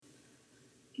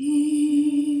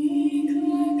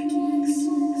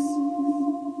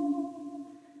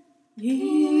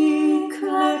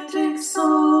Eclectic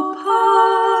Soul Podcast.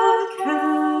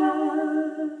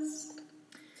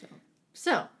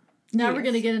 So now Yes. we're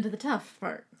going to get into the tough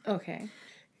part. Okay.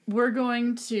 We're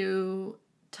going to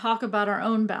talk about our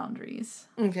own boundaries.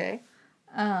 Okay.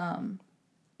 And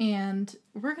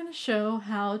we're going to show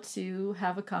how to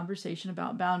have a conversation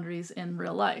about boundaries in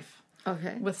real life.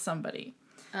 Okay. With somebody.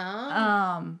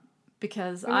 Oh.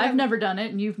 Because I've never done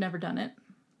it and you've never done it.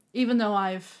 Even though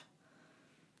I've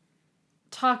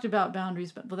talked about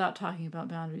boundaries, but without talking about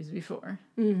boundaries before.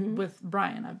 Mm-hmm. With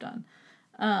Brian, I've done.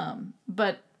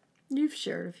 But you've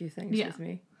shared a few things with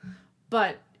me.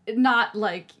 But not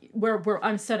like where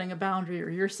I'm setting a boundary or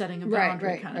you're setting a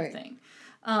boundary kind of thing.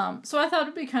 So I thought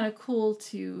it'd be kind of cool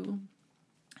to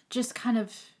just kind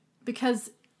of,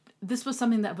 because this was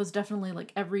something that was definitely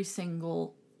like every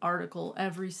single article,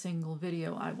 every single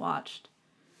video I watched,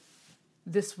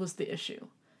 this was the issue.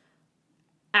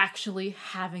 Actually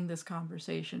having this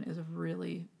conversation is a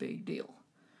really big deal.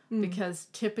 Because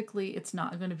typically it's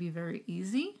not going to be very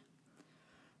easy.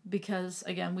 Because,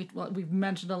 again, we've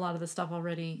mentioned a lot of this stuff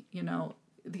already. You know,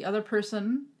 the other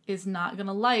person is not going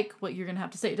to like what you're going to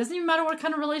have to say. It doesn't even matter what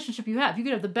kind of relationship you have. You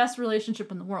could have the best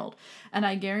relationship in the world. And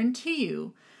I guarantee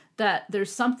you that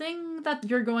there's something that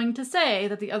you're going to say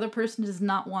that the other person does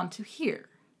not want to hear.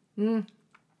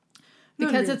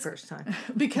 Because it's the first time.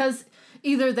 Because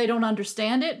either they don't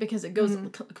understand it because it goes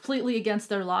completely against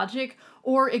their logic,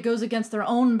 or it goes against their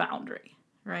own boundary,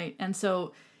 right? And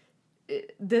so,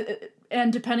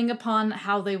 and depending upon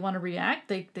how they want to react,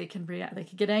 they can react. They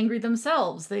can get angry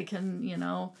themselves. They can,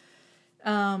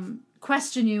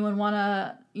 question you and want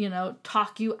to,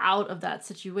 talk you out of that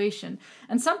situation.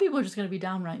 And some people are just going to be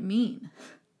downright mean.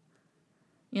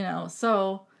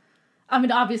 So, I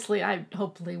mean, obviously,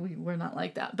 hopefully we're not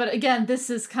like that. But again, this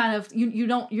is kind of,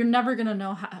 you're never going to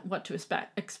know what to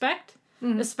expect,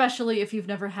 especially if you've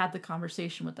never had the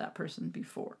conversation with that person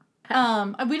before.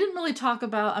 We didn't really talk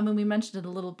about, we mentioned it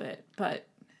a little bit, but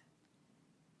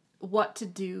what to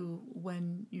do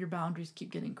when your boundaries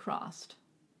keep getting crossed.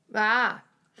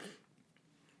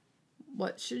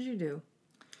 What should you do?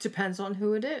 Depends on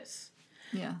who it is.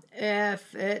 Yeah.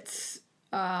 If it's,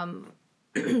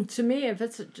 to me, if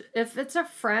it's a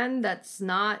friend that's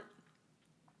not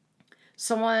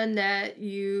someone that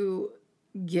you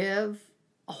give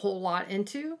a whole lot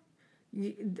into,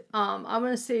 I'm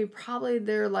going to say probably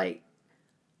they're like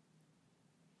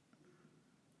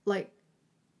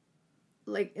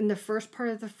in the first part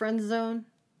of the friend zone,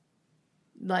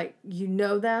 like,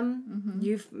 them,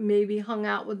 you've maybe hung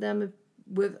out with them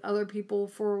with other people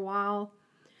for a while,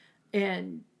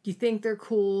 and you think they're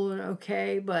cool and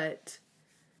okay, but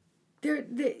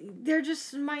they're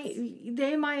just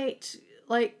might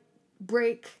like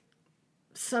break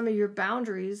some of your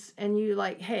boundaries, and you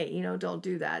like, hey, don't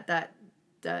do that.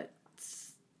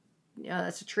 That's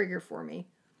a trigger for me.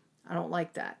 I don't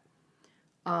like that.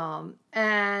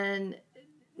 And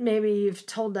maybe you've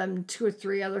told them 2 or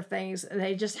 3 other things, and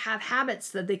they just have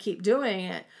habits that they keep doing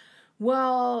it.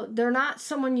 Well, they're not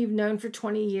someone you've known for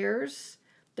 20 years.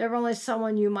 They're only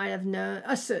someone you might have known,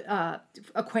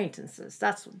 acquaintances.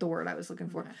 That's the word I was looking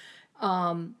for.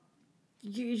 Okay.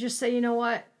 You just say, you know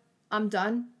what? I'm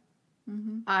done.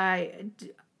 I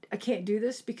can't do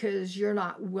this because you're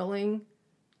not willing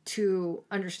to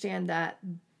understand that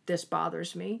this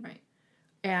bothers me. Right.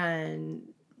 And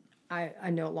I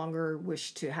no longer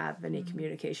wish to have any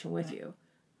communication with you.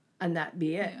 And that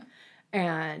be it. Yeah.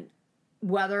 And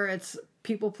whether it's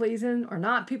people pleasing or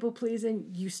not people pleasing,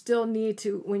 you still need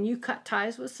to, when you cut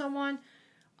ties with someone,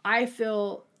 I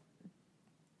feel,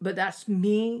 but that's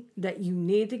me, that you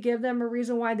need to give them a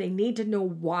reason why. They need to know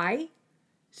why,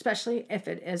 especially if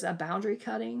it is a boundary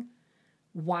cutting,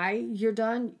 why you're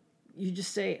done. You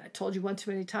just say, I told you one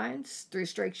too many times, 3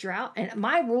 strikes, you're out. And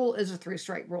my rule is a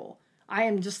 3-strike rule. I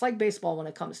am just like baseball when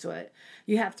it comes to it.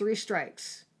 You have 3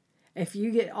 strikes. If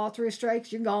you get all 3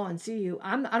 strikes, you're gone. See you.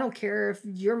 I don't care if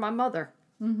you're my mother.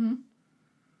 I'm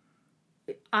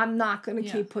not going to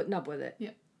keep putting up with it. Yeah,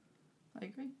 I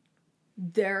agree.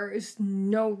 There is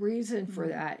no reason for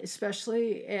that,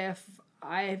 especially if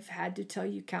I've had to tell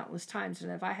you countless times.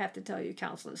 And if I have to tell you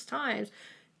countless times,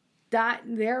 that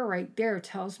right there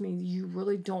tells me you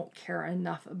really don't care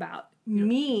enough about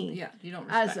me you don't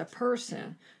as a person.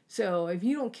 Yeah. So if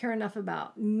you don't care enough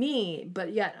about me,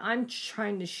 but yet I'm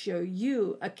trying to show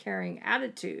you a caring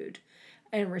attitude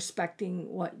and respecting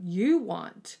what you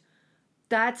want,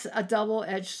 that's a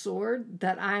double-edged sword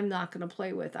that I'm not going to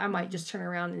play with. I might just turn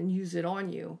around and use it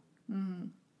on you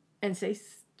and say,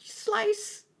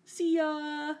 slice, see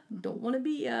ya, don't want to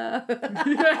be ya.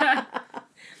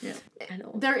 Yeah. I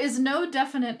know. There is no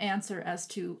definite answer as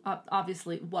to,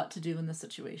 obviously, what to do in this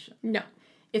situation. No.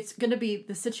 It's going to be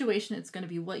the situation. It's going to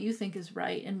be what you think is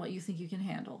right and what you think you can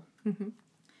handle. Mm-hmm.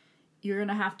 You're going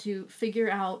to have to figure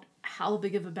out how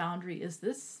big of a boundary is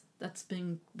this that's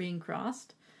being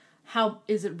crossed. How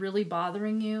is it really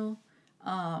bothering you?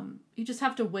 You just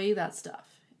have to weigh that stuff.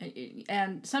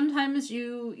 And sometimes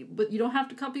you don't have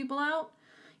to cut people out.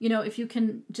 You know, if you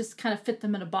can just kind of fit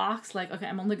them in a box, like, okay,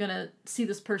 I'm only going to see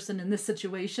this person in this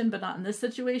situation, but not in this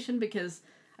situation because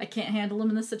I can't handle them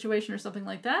in this situation or something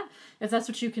like that. If that's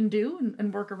what you can do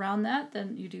and work around that,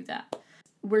 then you do that.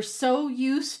 We're so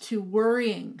used to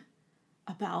worrying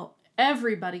about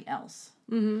everybody else.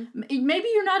 Mm-hmm. Maybe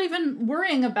you're not even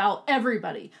worrying about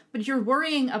everybody, but you're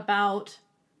worrying about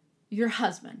your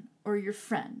husband or your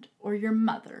friend or your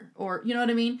mother or, you know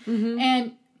what I mean? Mm-hmm.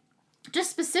 And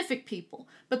just specific people.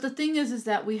 But the thing is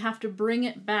that we have to bring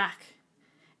it back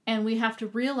and we have to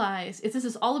realize this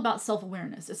is all about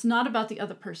self-awareness. It's not about the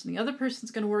other person. The other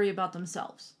person's going to worry about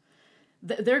themselves.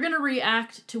 They're going to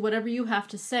react to whatever you have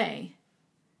to say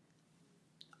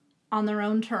on their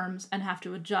own terms and have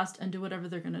to adjust and do whatever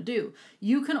they're going to do.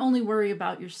 You can only worry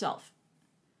about yourself.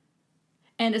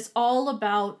 And it's all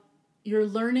about you're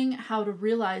learning how to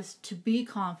realize to be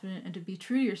confident and to be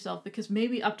true to yourself, because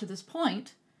maybe up to this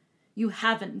point, you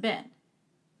haven't been.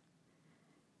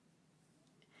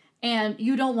 And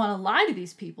you don't want to lie to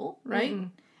these people, right? Mm-hmm.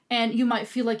 And you might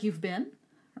feel like you've been,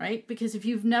 right? Because if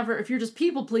you're just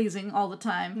people pleasing all the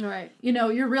time, right? You know,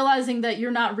 you're realizing that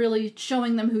you're not really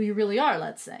showing them who you really are,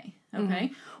 let's say, okay?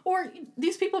 Mm-hmm. Or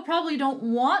these people probably don't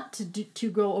want to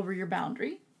go over your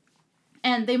boundary,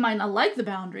 and they might not like the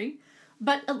boundary,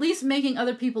 but at least making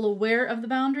other people aware of the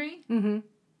boundary mm-hmm.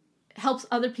 helps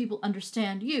other people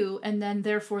understand you, and then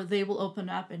therefore they will open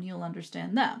up and you'll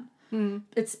understand them. Mm-hmm.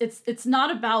 It's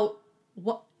not about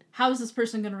how is this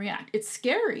person going to react. It's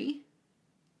scary,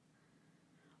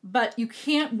 but you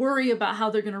can't worry about how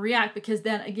they're going to react, because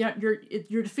then again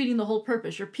you're defeating the whole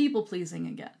purpose. You're people pleasing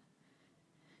again.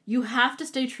 You have to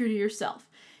stay true to yourself.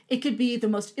 It could be the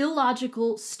most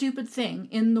illogical, stupid thing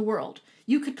in the world.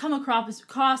 You could come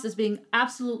across as being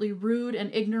absolutely rude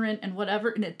and ignorant and whatever,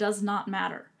 and it does not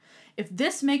matter. If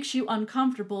this makes you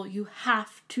uncomfortable, you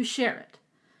have to share it,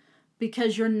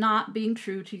 because you're not being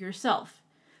true to yourself.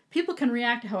 People can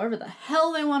react however the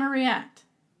hell they want to react.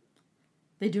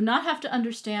 They do not have to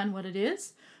understand what it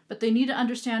is, but they need to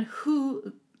understand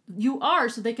who you are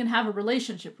so they can have a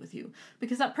relationship with you,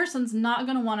 because that person's not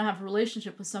going to want to have a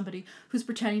relationship with somebody who's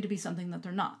pretending to be something that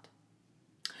they're not.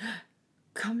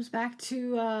 Comes back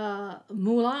to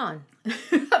Mulan.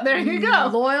 There you go.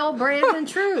 Loyal, brave, and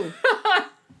true.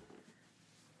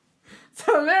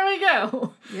 So there we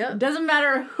go. Yep. It doesn't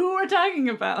matter who we're talking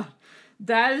about.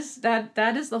 That is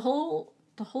the whole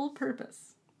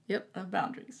purpose. Yep. Of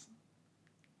boundaries.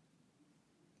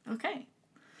 Okay.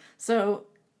 So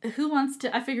who wants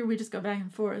to? I figure we just go back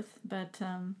and forth, but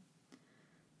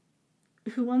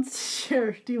who wants to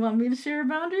share? Do you want me to share a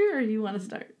boundary, or do you want to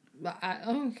start? I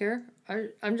don't care.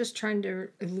 I'm just trying to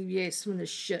alleviate some of the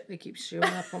shit that keeps showing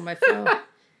up on my phone.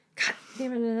 God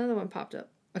damn it, another one popped up.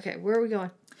 Okay, where are we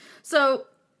going? So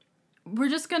we're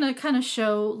just going to kind of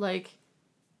show, like,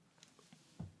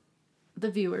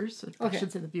 the viewers, okay. I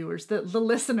should say the viewers, the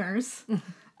listeners,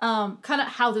 kind of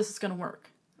how this is going to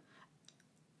work.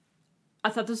 I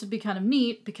thought this would be kind of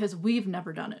neat because we've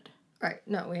never done it. Right.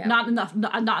 No, we haven't.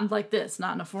 Not like this,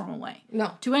 not in a formal way.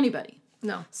 No. To anybody.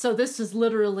 No. So this is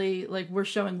literally, like, we're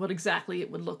showing what exactly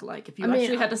it would look like if you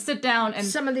actually had to sit down and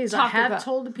some of these I have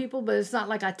told to people, but it's not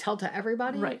like I tell to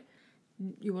everybody. Right.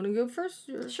 You want to go first?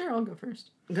 Or? Sure, I'll go first.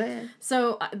 Go ahead.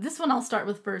 So this one I'll start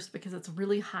with first because it's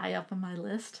really high up on my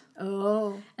list.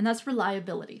 Oh. And that's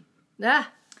reliability.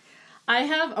 Ah. I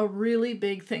have a really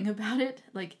big thing about it,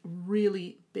 like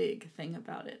really big thing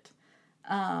about it.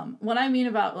 What I mean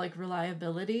about like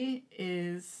reliability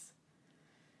is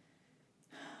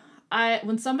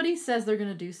when somebody says they're going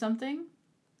to do something,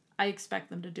 I expect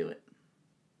them to do it.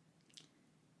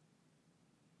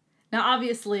 Now,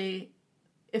 obviously,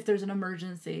 if there's an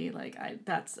emergency, like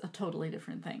that's a totally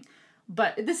different thing.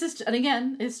 But this is, and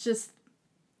again, it's just,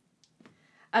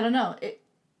 I don't know.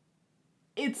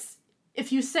 It's,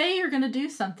 if you say you're going to do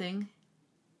something,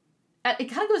 it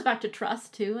kind of goes back to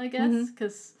trust too, I guess,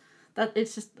 because that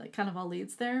it's just like kind of all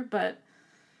leads there. But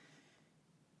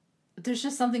there's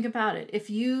just something about it. If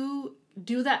you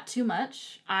do that too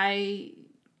much, I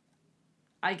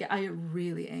get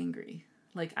really angry.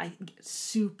 Like I get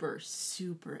super,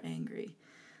 super angry.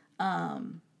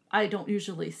 I don't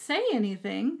usually say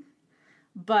anything,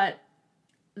 but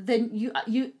then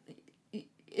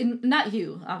not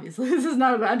you, obviously. This is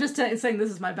not about, I'm just saying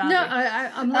this is my boundary. No,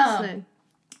 I'm listening.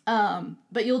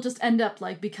 But you'll just end up,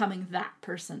 like, becoming that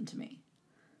person to me.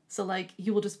 So, like,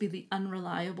 you will just be the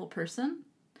unreliable person.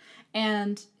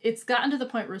 And it's gotten to the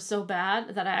point where it's so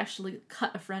bad that I actually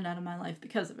cut a friend out of my life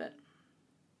because of it.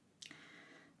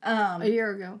 A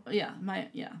year ago. Yeah, my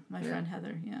friend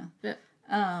Heather,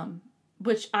 yeah.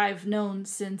 Which I've known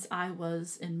since I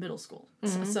was in middle school.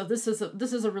 Mm-hmm. So this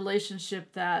is a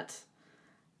relationship that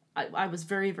I was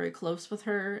very, very close with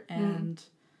her, and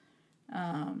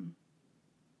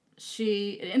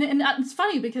she and it's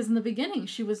funny because in the beginning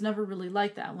she was never really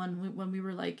like that when we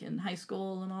were like in high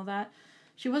school and all that.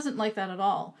 She wasn't like that at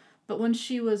all. But when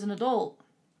she was an adult,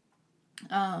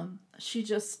 she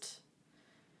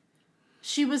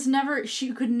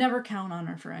could never count on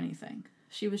her for anything.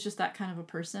 She was just that kind of a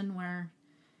person where,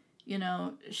 you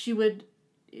know, she would,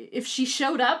 if she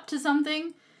showed up to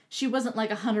something, she wasn't like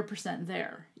 100%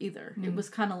 there either. It was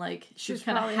kind of like she was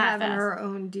kind of having her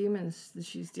own demons that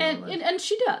she's dealing with. And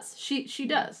she does. She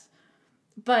does.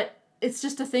 But it's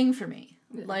just a thing for me.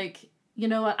 Yeah. Like, you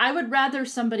know what? I would rather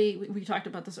somebody, we talked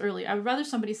about this earlier, I would rather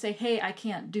somebody say, hey, I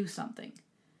can't do something,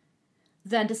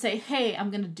 than to say, hey,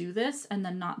 I'm going to do this, and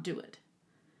then not do it.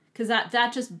 Because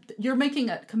that just, you're making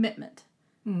a commitment.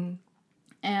 Mm-hmm.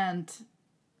 And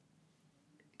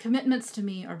commitments to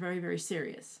me are very, very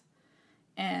serious.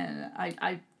 And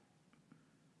I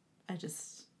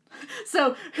just...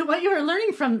 So what you were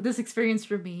learning from this experience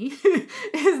for me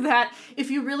is that if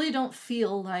you really don't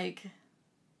feel like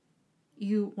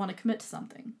you want to commit to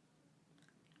something,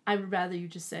 I would rather you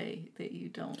just say that you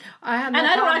don't. I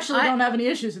don't have any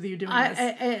issues with you doing this.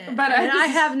 I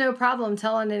have no problem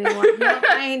telling anyone, no,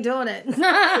 I ain't doing it.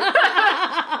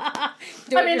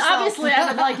 Obviously, I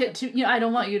would like it to, you know, I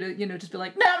don't want you to, you know, just be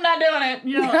like, no, I'm not doing it,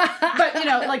 you know, but, you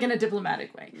know, like in a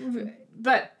diplomatic way.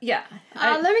 But, yeah.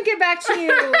 Let me get back to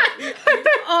you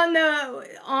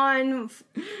on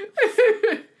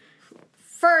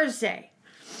Thursday.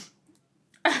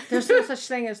 There's no such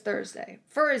thing as Thursday.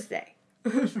 Thursday.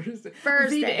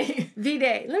 V-Day.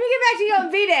 V-Day. Let me get back to you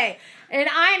on V-Day. And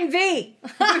I'm V.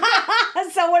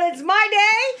 So when it's my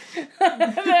day,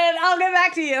 then I'll get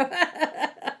back to you.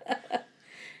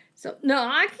 So, no,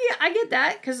 I get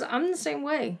that because I'm the same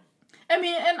way. I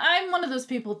mean, and I'm one of those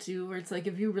people, too, where it's like,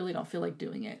 if you really don't feel like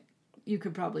doing it, you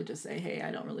could probably just say, hey, I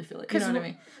don't really feel it. You know what I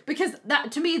mean? Because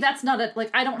that, to me, that's not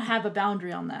I don't have a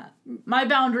boundary on that. My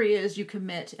boundary is you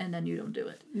commit and then you don't do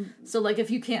it. So, like, if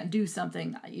you can't do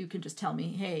something, you can just tell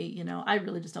me, hey, you know, I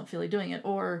really just don't feel like doing it.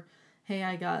 Or, hey,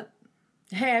 I'm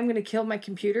going to kill my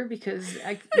computer because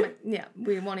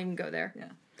we won't even go there. Yeah.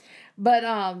 But,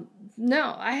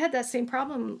 no, I had that same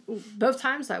problem both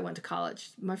times I went to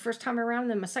college. My first time around and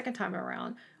then my second time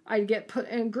around. I'd get put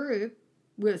in a group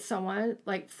with someone,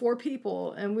 like 4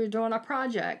 people, and we're doing a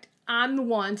project. I'm the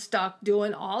one stuck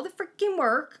doing all the freaking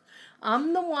work.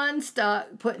 I'm the one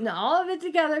stuck putting all of it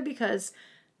together because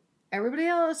everybody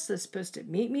else is supposed to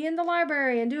meet me in the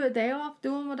library and do it. They off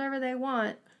doing whatever they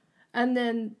want. And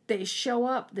then they show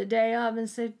up the day of and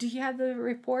say, do you have the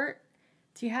report?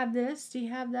 Do you have this? Do you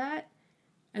have that?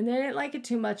 And they didn't like it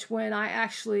too much when I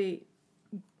actually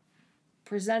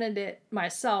presented it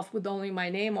myself with only my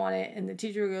name on it, and the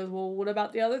teacher goes, well, what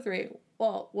about the other 3?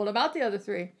 Well, what about the other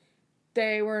 3?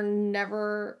 They were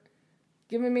never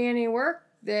giving me any work.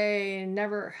 They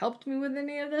never helped me with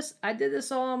any of this. I did this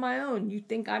all on my own. You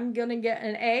think I'm going to get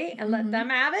an A and let them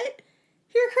have it?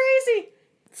 You're crazy.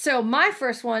 So my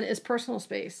first one is personal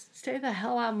space. Stay the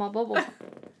hell out of my bubble.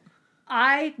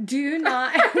 I do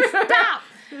not... Stop!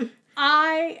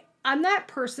 I'm that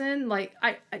person, like,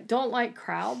 I don't like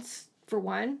crowds. For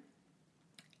one,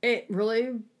 it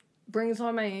really brings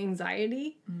on my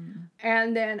anxiety.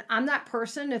 And then I'm that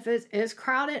person, if it is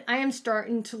crowded, I am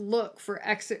starting to look for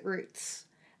exit routes.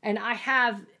 And I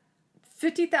have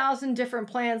 50,000 different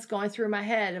plans going through my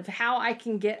head of how I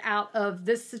can get out of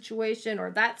this situation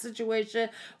or that situation.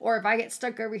 Or if I get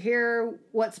stuck over here,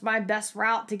 what's my best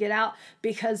route to get out?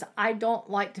 Because I don't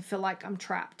like to feel like I'm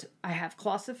trapped. I have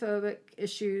claustrophobic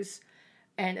issues.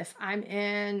 And if I'm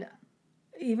in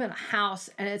even a house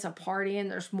and it's a party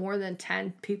and there's more than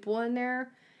 10 people in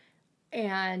there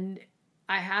and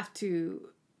I have to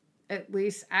at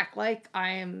least act like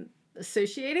I am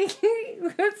associating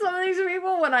with some of these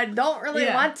people when I don't really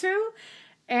want to,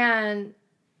 and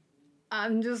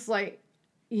I'm just like,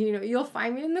 you know, you'll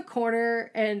find me in the corner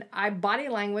and I body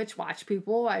language watch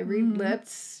people, I read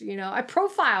lips, you know, I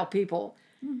profile people.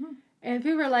 And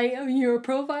people are like, oh, you're a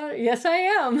profiler? Yes, I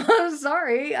am. I'm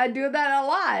sorry. I do that a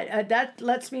lot. That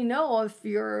lets me know if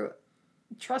you're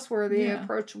trustworthy,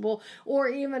 approachable, or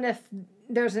even if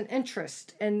there's an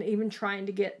interest in even trying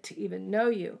to get to even know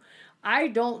you. I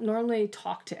don't normally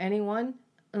talk to anyone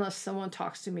unless someone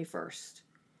talks to me first.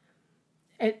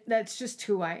 That's just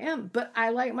who I am. But I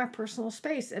like my personal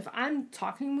space. If I'm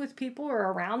talking with people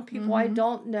or around people I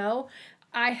don't know,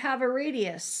 I have a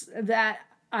radius that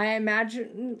I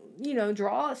imagine,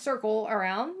 draw a circle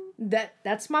around.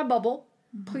 That's my bubble.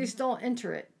 Please don't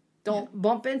enter it. Don't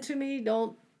bump into me.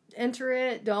 Don't enter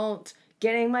it. Don't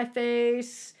get in my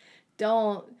face.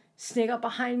 Don't sneak up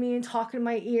behind me and talk in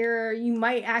my ear. You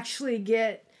might actually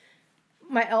get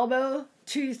my elbow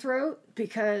to your throat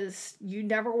because you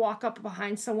never walk up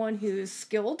behind someone who is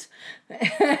skilled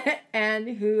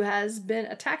and who has been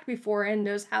attacked before and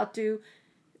knows how to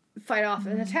fight off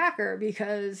an attacker,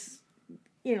 because,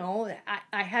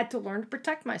 I had to learn to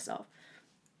protect myself.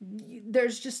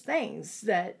 There's just things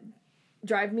that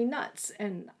drive me nuts,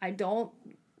 and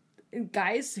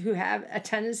guys who have a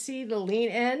tendency to lean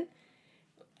in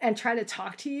and try to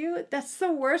talk to you, that's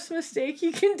the worst mistake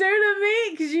you can do to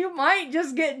me, because you might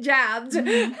just get jabbed. So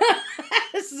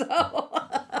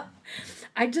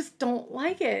I just don't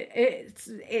like it.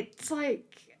 It's like,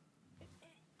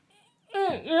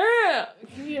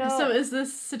 So is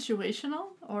this situational,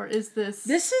 or is this...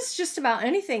 This is just about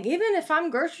anything. Even if I'm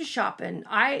grocery shopping,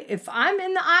 if I'm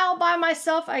in the aisle by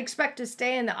myself, I expect to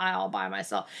stay in the aisle by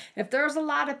myself. If there's a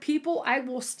lot of people, I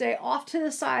will stay off to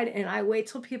the side and I wait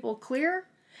till people clear,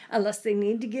 unless they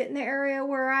need to get in the area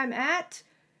where I'm at.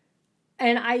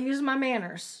 And I use my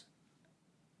manners.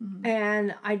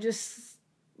 And I just,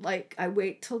 I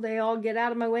wait till they all get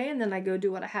out of my way, and then I go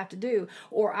do what I have to do.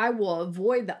 Or I will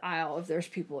avoid the aisle if there's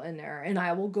people in there, and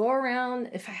I will go around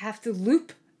if I have to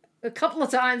loop a couple of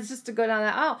times just to go down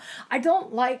that aisle. I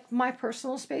don't like my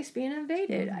personal space being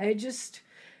invaded. I just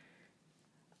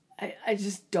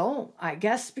don't. I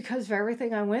guess because of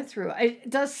everything I went through. It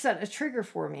does set a trigger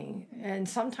for me, and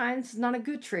sometimes not a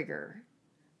good trigger.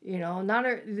 Not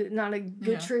a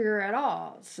good trigger at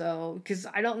all. So, because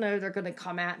I don't know, they're going to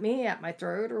come at me, at my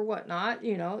throat or whatnot.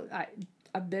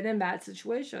 I've been in bad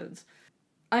situations.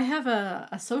 I have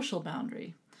a social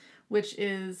boundary, which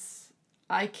is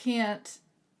I can't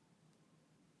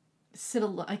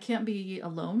I can't be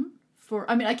alone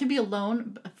I can be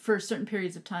alone for certain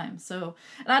periods of time. So,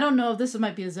 and I don't know if this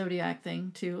might be a zodiac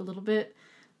thing too, a little bit,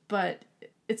 but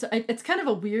it's kind of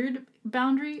a weird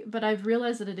boundary, but I've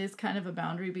realized that it is kind of a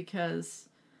boundary because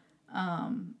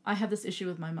I have this issue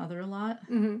with my mother a lot.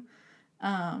 Or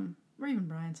even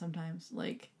Brian sometimes.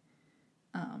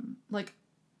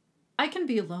 I can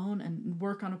be alone and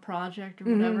work on a project or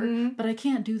whatever, but I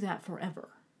can't do that forever.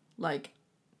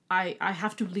 I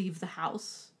have to leave the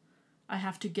house. I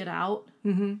have to get out.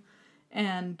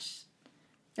 And...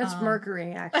 That's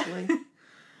Mercury, actually.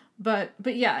 But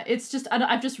yeah, it's just,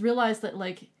 I've just realized that,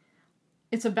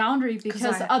 it's a boundary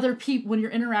because other people, when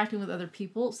you're interacting with other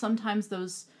people, sometimes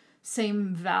those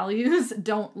same values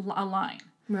don't align.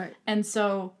 Right. And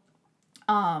so,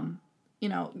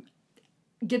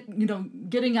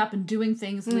 getting up and doing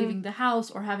things, leaving the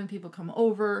house or having people come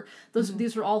over,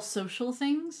 these are all social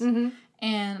things.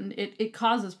 And it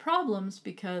causes problems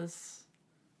because,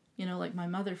 like my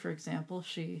mother, for example,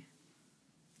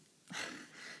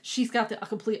 she's got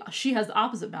she has the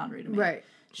opposite boundary to me. Right.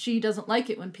 She doesn't like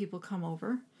it when people come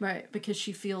over. Right. Because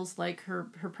she feels like her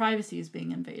privacy is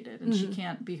being invaded and she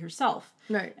can't be herself.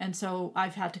 Right. And so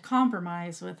I've had to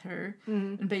compromise with her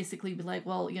and basically be like,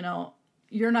 well,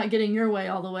 you're not getting your way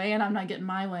all the way and I'm not getting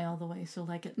my way all the way. So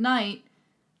at night,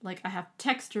 I have to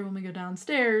text her when we go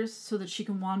downstairs so that she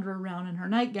can wander around in her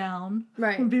nightgown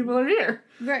when people are here.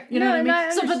 Right. You know what I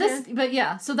mean?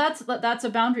 So that's a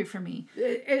boundary for me.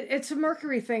 It's a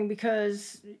Mercury thing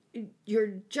because you're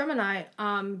Gemini,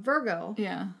 Virgo.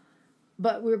 Yeah.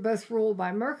 But we're both ruled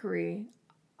by Mercury.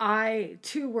 I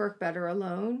too work better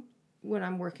alone when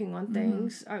I'm working on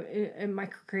things in my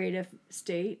creative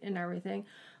state and everything.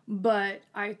 But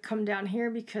I come down here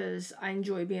because I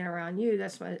enjoy being around you.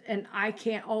 And I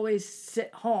can't always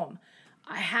sit home.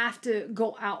 I have to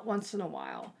go out once in a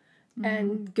while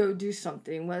and go do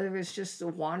something, whether it's just to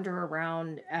wander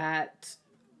around at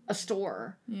a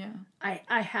store. Yeah.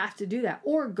 I have to do that,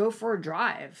 or go for a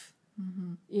drive.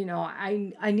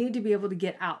 I need to be able to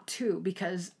get out too,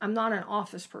 because I'm not an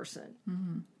office person.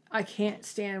 I can't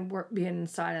stand being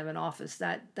inside of an office.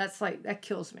 That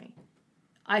kills me.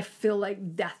 I feel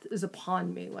like death is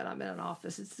upon me when I'm in an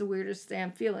office. It's the weirdest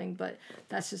damn feeling, but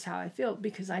that's just how I feel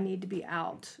because I need to be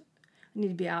out. I need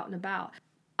to be out and about.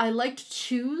 I like to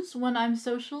choose when I'm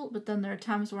social, but then there are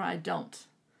times where I don't.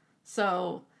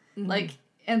 So,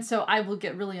 and so I will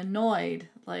get really annoyed.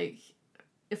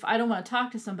 If I don't want to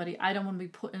talk to somebody, I don't want to be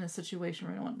put in a situation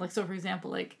where I don't want, so for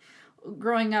example,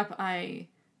 growing up, I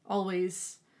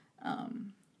always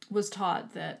was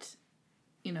taught that,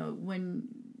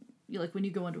 when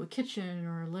you go into a kitchen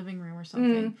or a living room or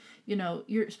something,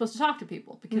 you're supposed to talk to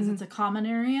people because it's a common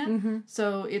area.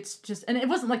 So it's just, and it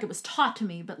wasn't like it was taught to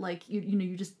me, but like,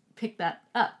 you just pick that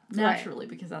up naturally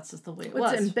because that's just the way it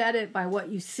was. It's embedded by what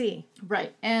you see.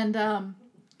 Right. And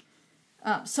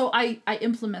so I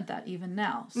implement that even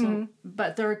now. So,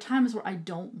 but there are times where I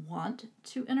don't want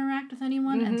to interact with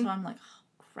anyone. And so I'm like,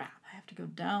 oh, crap, I have to go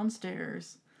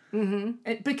downstairs.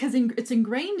 Because it's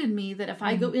ingrained in me that if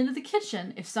I go into the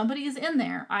kitchen, if somebody is in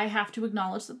there, I have to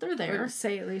acknowledge that they're there. Or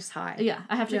say at least hi. Yeah,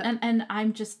 I have to. Yep. And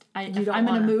I'm just, if I'm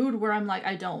in a mood where I'm like,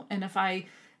 I don't. And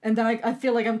then I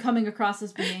feel like I'm coming across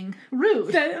as being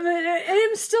rude.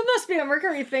 It still must be a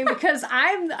Mercury thing because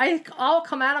I'll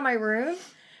come out of my room,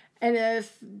 and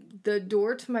if the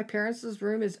door to my parents'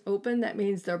 room is open, that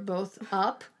means they're both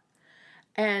up,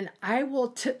 and I will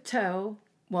tiptoe.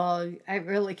 Well, I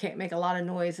really can't make a lot of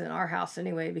noise in our house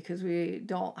anyway because we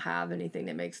don't have anything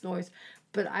that makes noise.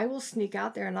 But I will sneak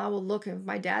out there and I will look. If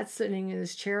my dad's sitting in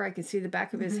his chair, I can see the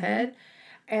back of his head.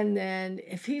 And then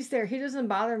if he's there, he doesn't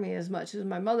bother me as much as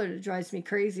my mother. It drives me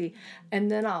crazy. And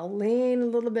then I'll lean a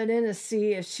little bit in to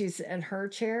see if she's in her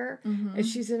chair. If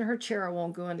she's in her chair, I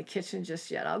won't go in the kitchen just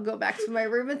yet. I'll go back to my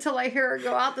room until I hear her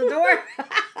go out the door.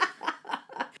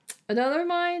 Another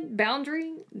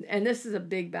boundary, and this is a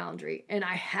big boundary, and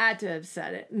I had to have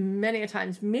said it many a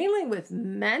times, mainly with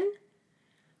men,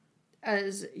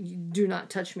 as you do not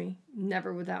touch me,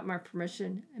 never without my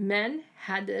permission. Men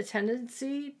had the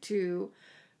tendency to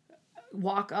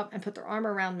walk up and put their arm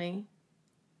around me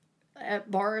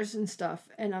at bars and stuff,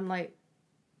 and I'm like,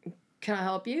 can I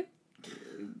help you?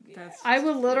 I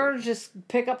would literally just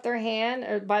pick up their hand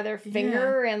or by their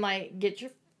finger and like, get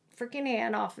your freaking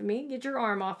hand off of me, get your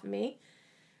arm off of me.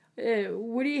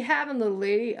 What are you having, little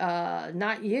lady?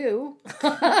 Not you.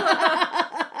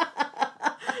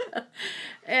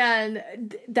 And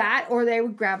that, or they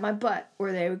would grab my butt,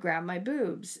 or they would grab my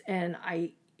boobs, and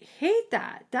I hate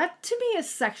that. That to me is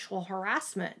sexual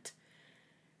harassment.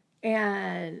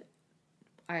 And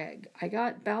I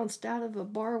got bounced out of a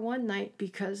bar one night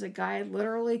because a guy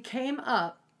literally came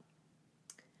up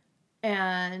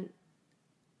and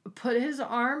put his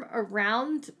arm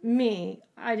around me.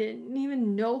 I didn't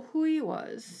even know who he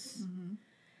was.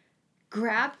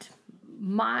 Grabbed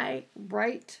my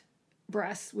right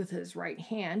breast with his right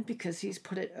hand because he's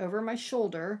put it over my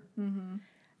shoulder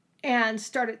and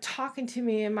started talking to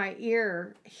me in my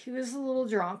ear. He was a little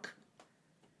drunk.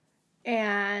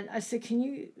 And I said, can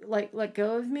you let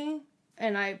go of me?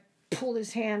 And I pulled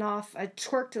his hand off. I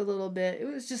twerked a little bit. It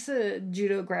was just a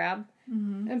judo grab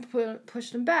and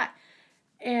pushed him back.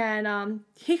 And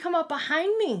he come up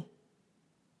behind me.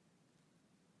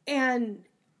 And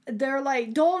they're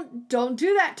like, don't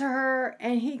do that to her.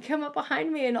 And he come up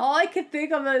behind me. And all I could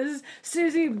think of is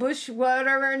Susie Bush,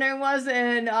 whatever her name was,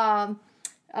 and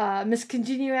Miss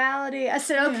Congeniality. I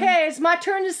said, okay, it's my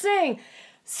turn to sing.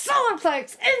 Solar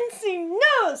plex, NC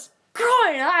nose,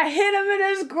 groin. I hit him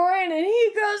in his groin. And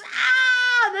he goes,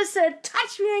 ah! They said,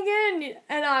 touch me again.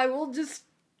 And I will just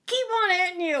keep on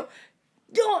hitting you.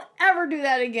 Don't ever do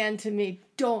that again to me.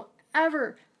 Don't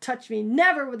ever touch me.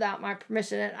 Never without my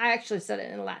permission. And I actually said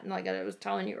it in Latin like I was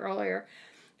telling you earlier.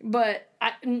 But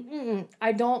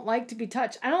I don't like to be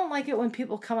touched. I don't like it when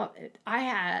people come up. I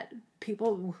had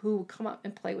people who would come up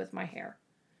and play with my hair.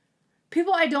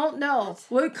 People I don't know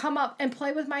would come up and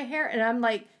play with my hair. And I'm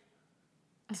like,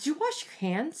 did you wash your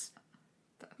hands?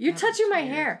 You're touching my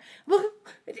hair. Well,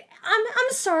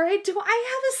 I'm sorry. Do I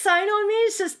have a sign on me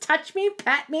that says touch me,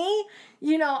 pet me?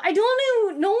 I don't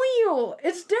even know you.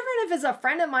 It's different if it's a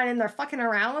friend of mine and they're fucking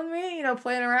around with me,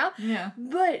 playing around. Yeah.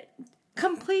 But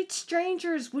complete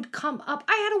strangers would come up.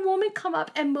 I had a woman come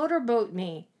up and motorboat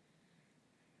me.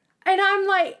 And I'm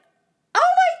like,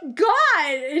 oh my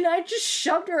God. And I just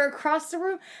shoved her across the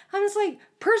room. I was like,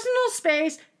 personal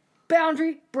space,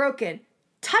 boundary broken.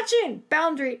 Touching,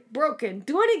 boundary broken.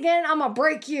 Do it again, I'm gonna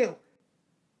break you.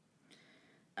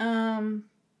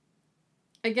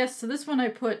 I guess, so this one I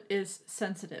put is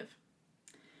sensitive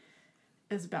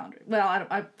as a boundary. Well,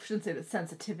 I shouldn't say that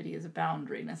sensitivity is a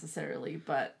boundary necessarily,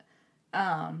 but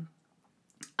I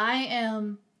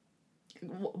am,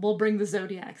 we'll bring the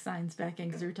zodiac signs back in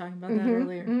because we were talking about that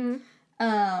earlier.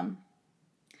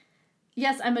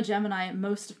 Yes, I'm a Gemini at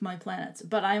most of my planets,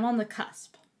 but I'm on the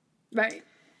cusp. Right.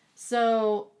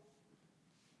 So,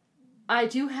 I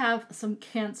do have some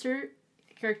Cancer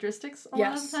characteristics a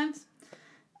lot of the times,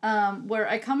 where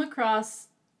I come across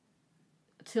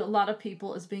to a lot of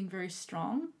people as being very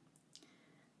strong,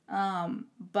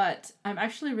 but I'm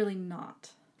actually really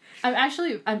not.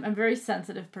 I'm a very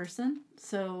sensitive person,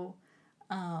 so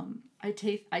I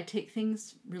take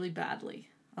things really badly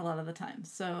a lot of the time.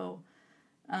 So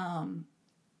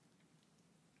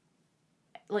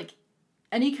like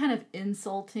any kind of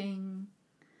insulting,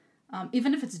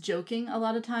 even if it's joking, a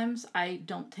lot of times I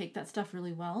don't take that stuff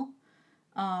really well.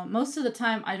 Most of the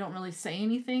time I don't really say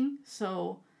anything,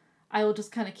 so I will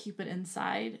just kind of keep it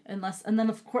inside unless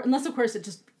of course it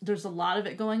just, there's a lot of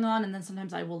it going on, and then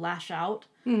sometimes I will lash out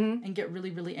and get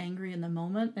really, really angry in the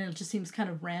moment, and it just seems kind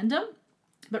of random,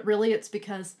 but really it's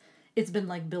because it's been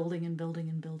like building and building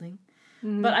and building.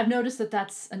 Mm-hmm. But I've noticed that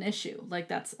that's an issue. Like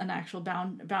that's an actual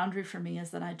boundary for me, is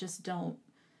that I just don't,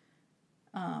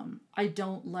 I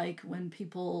don't like when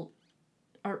people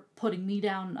are putting me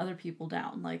down and other people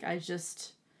down. Like I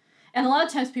just, and a lot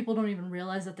of times people don't even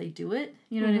realize that they do it.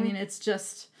 You know what I mean? It's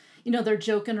just, they're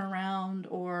joking around,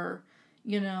 or,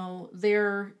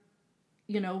 they're,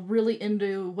 really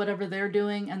into whatever they're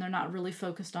doing, and they're not really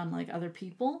focused on like other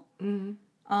people.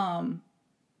 Mm-hmm.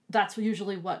 That's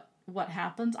usually what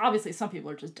happens. Obviously some people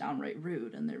are just downright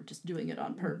rude and they're just doing it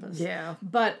on purpose. Yeah.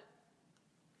 But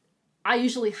I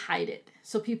usually hide it,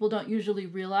 so people don't usually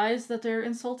realize that they're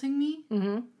insulting me.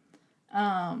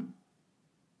 Mm-hmm.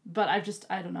 But I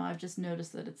don't know, I've just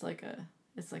noticed that it's like an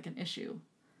issue.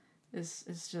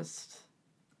 It's just,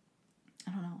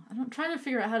 I don't know. I'm trying to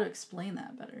figure out how to explain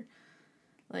that better.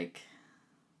 Like,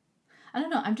 I don't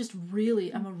know, I'm a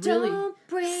really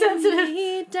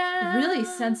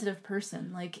sensitive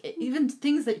person. Like, even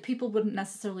things that people wouldn't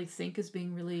necessarily think as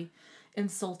being really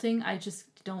insulting, I just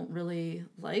don't really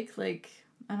like,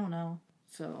 I don't know.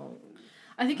 So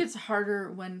I think it's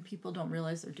harder when people don't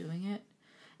realize they're doing it.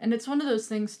 And it's one of those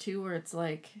things too where it's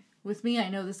like, with me, I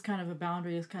know this kind of a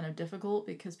boundary is kind of difficult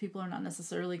because people are not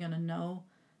necessarily going to know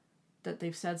that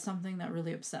they've said something that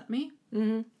really upset me.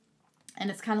 Mm-hmm. And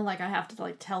it's kind of like I have to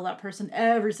like tell that person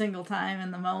every single time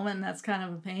in the moment, and that's kind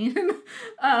of a pain.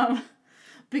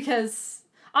 Because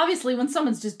obviously when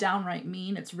someone's just downright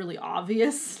mean, it's really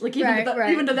obvious. Like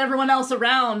even to everyone else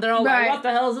around, they're all like, what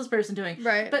the hell is this person doing?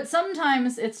 Right. But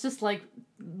sometimes it's just like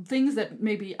things that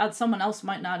maybe someone else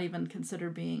might not even consider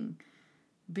being,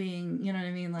 you know what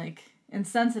I mean? Like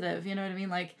insensitive, you know what I mean?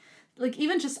 Like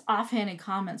even just offhanded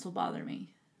comments will bother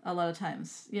me a lot of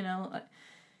times,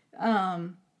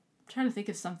 trying to think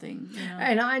of something,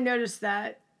 And I noticed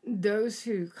that those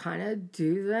who kind of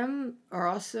do them are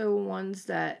also ones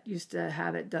that used to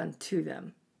have it done to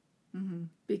them. Mm-hmm.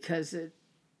 Because it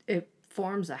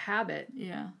forms a habit.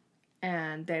 Yeah.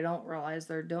 And they don't realize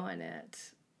they're doing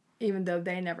it. Even though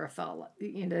they never felt,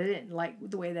 they didn't like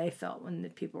the way they felt when the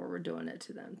people were doing it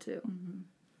to them too. Mm-hmm.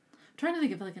 I'm trying to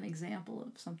think of like an example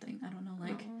of something. I don't know,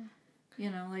 like,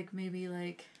 like maybe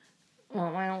like...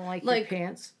 Well, I don't like your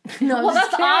pants. No, well,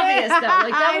 that's obvious, though.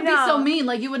 Like, that would be so mean.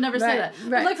 Like, you would never say that. Right.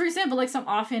 But, like, for example, like, some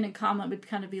offhanded comment would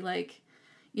kind of be like,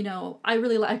 I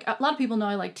really like... A lot of people know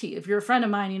I like tea. If you're a friend of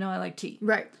mine, I like tea.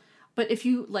 Right. But if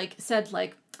you, like, said,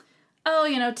 like,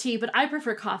 oh, tea, but I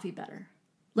prefer coffee better.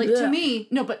 Like, to me...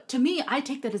 No, but to me, I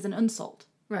take that as an insult.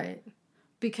 Right.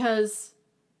 Because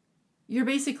you're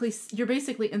basically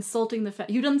insulting the fact...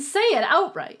 You didn't say it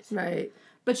outright. Right.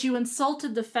 But you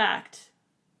insulted the fact...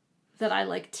 that I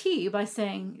like tea by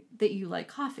saying that you like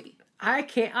coffee. I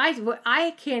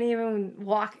can't even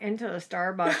walk into a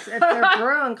Starbucks if they're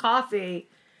brewing coffee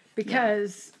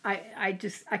because I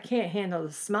can't handle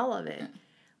the smell of it.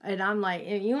 And I'm like,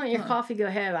 if you want your coffee, go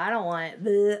ahead. I don't want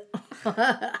it.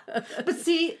 But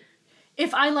see,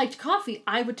 if I liked coffee,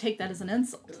 I would take that as an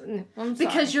insult. I'm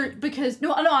sorry.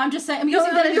 No, I'm just saying, I'm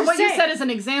using what you said as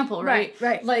an example, right?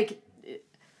 Right. Like,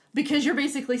 because you're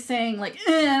basically saying, like,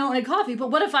 I don't like coffee. But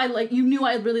what if you knew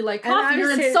I really like coffee?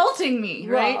 You're insulting me,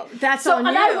 right? Well, that's on you.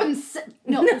 And I wouldn't say...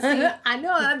 No, see, I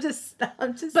know, I'm just...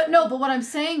 But what I'm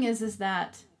saying is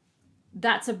that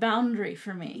that's a boundary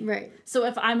for me. Right. So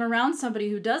if I'm around somebody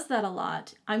who does that a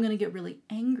lot, I'm going to get really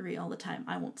angry all the time.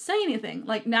 I won't say anything.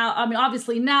 Like now, I mean,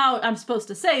 obviously now I'm supposed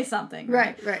to say something.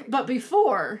 Right. But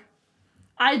before,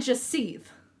 I just seethe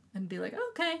and be like,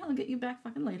 okay, I'll get you back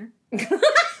fucking later.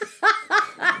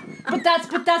 But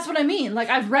that's what I mean. Like,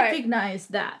 I've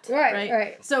recognized that.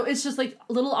 Right. So it's just like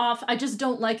a little off. I just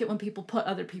don't like it when people put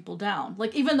other people down.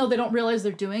 Like, even though they don't realize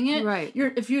they're doing it. Right.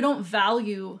 If you don't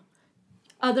value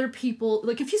other people,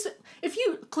 like if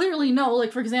you clearly know,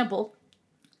 like for example,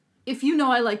 if you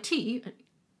know I like tea,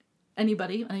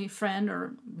 anybody, any friend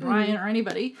or Brian or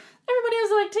anybody, everybody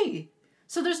has like tea.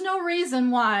 So there's no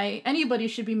reason why anybody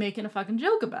should be making a fucking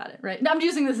joke about it, right? Now, I'm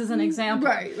using this as an example.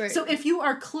 Right. So if you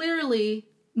are clearly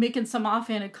making some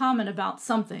offhanded comment about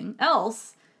something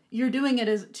else, you're doing it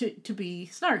as to be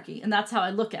snarky, and that's how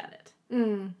I look at it.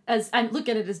 As I look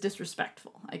at it as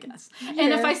disrespectful, I guess. Yeah.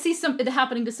 And if I see it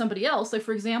happening to somebody else, like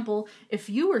for example, if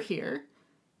you were here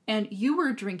and you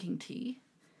were drinking tea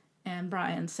and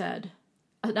Brian said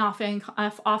an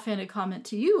offhanded comment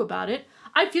to you about it,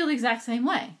 I'd feel the exact same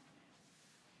way.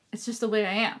 It's just the way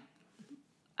I am.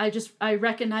 I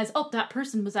recognize, that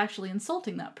person was actually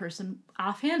insulting that person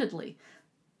offhandedly.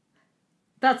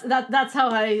 That's how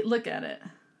I look at it.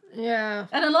 Yeah.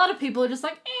 And a lot of people are just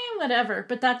like, whatever.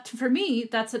 But that, for me,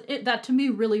 that to me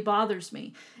really bothers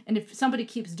me. And if somebody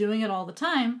keeps doing it all the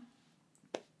time,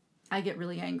 I get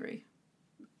really angry.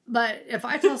 But if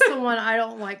I tell someone I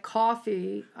don't like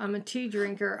coffee, I'm a tea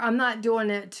drinker, I'm not doing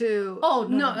it to... Oh,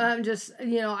 no. I'm just,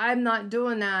 I'm not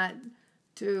doing that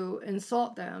to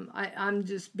insult them. I'm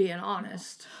just being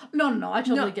honest. No, I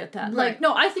totally get that. Right. Like,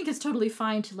 no, I think it's totally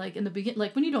fine to, like, in the beginning,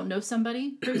 like, when you don't know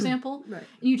somebody, for example, right.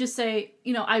 And you just say,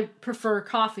 I prefer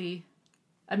coffee,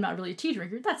 I'm not really a tea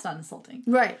drinker, that's not insulting.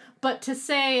 Right. But to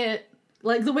say it,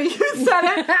 like, the way you said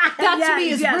it, that to me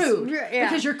is rude. Yeah.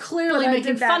 Because you're clearly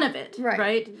making fun of it,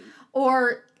 right?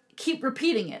 Or keep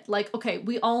repeating it. Like, okay,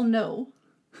 we all know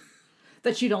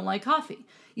that you don't like coffee.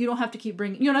 You don't have to keep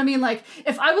bringing... You know what I mean? Like,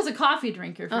 if I was a coffee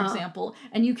drinker, for example,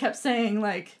 and you kept saying,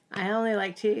 like... I only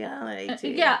like tea. Yeah.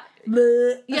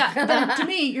 Yeah. Then to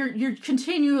me, you're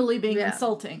continually being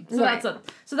insulting. So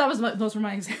those were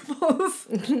my examples.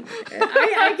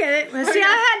 I get it. But see,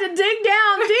 I had to dig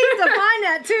down deep to find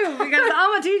that, too, because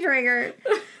I'm a tea drinker.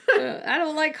 I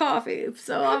don't like coffee,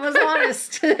 so I was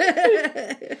honest.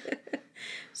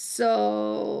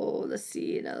 So, let's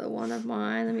see, another one of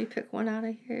mine. Let me pick one out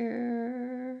of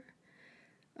here.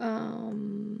 I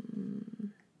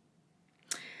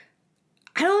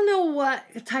don't know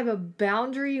what type of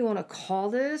boundary you want to call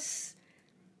this,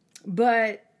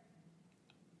 but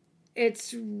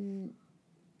it's be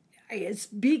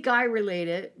guy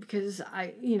related because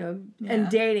and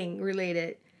dating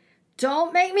related.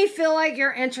 Don't make me feel like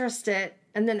you're interested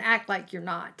and then act like you're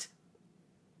not.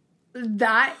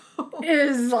 That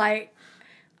is like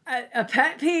a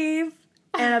pet peeve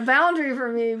and a boundary for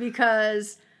me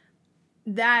because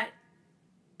that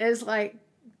is like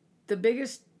the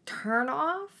biggest turn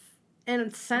off in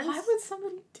a sense. Why would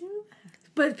somebody do that?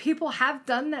 But people have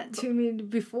done that to me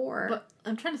before. But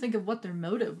I'm trying to think of what their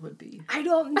motive would be. I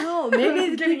don't know.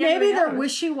 Maybe they're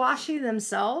wishy-washy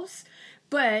themselves,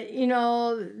 but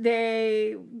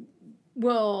they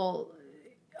will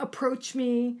approach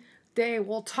me. They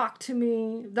will talk to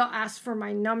me. They'll ask for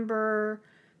my number.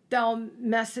 They'll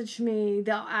message me.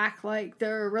 They'll act like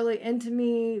they're really into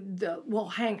me. We'll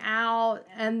hang out.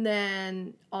 And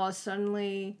then all of a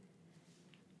sudden,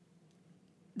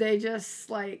 they just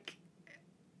like,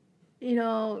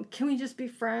 can we just be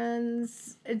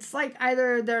friends? It's like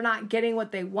either they're not getting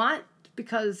what they want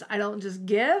because I don't just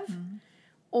give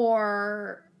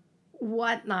or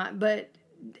whatnot. But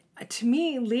to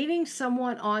me, leading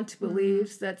someone on to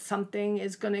beliefs that something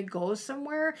is going to go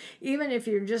somewhere, even if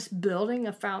you're just building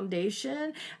a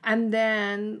foundation, and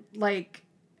then like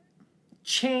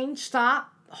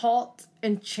halt,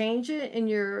 and change it in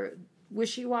your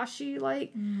wishy-washy,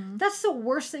 that's the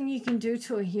worst thing you can do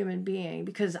to a human being.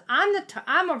 Because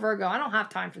I'm a Virgo. I don't have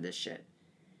time for this shit.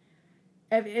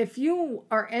 If you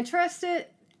are interested,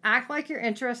 act like you're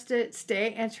interested,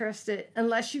 stay interested,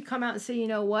 unless you come out and say, you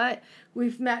know what,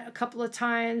 we've met a couple of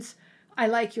times, I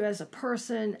like you as a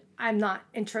person, I'm not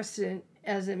interested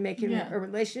in making a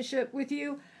relationship with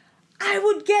you. I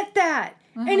would get that.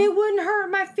 And it wouldn't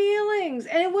hurt my feelings.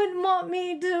 And it wouldn't want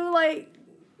me to,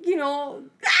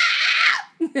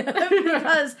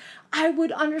 because I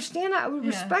would understand that. I would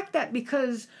respect that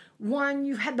because, one,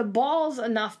 you had the balls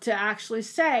enough to actually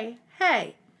say,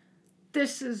 hey,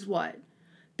 this is what.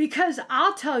 Because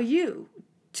I'll tell you,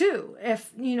 too,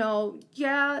 if,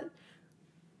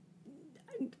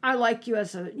 I like you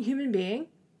as a human being.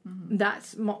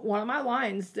 That's one of my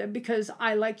lines, because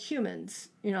I like humans,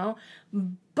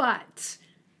 But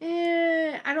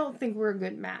I don't think we're a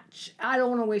good match. I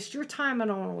don't want to waste your time. I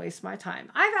don't want to waste my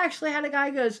time. I've actually had a guy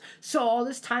goes, so all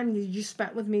this time that you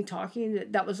spent with me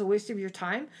talking, that was a waste of your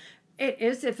time? It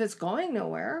is if it's going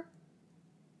nowhere.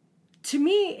 To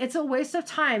me, it's a waste of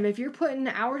time if you're putting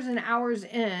hours and hours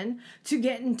in to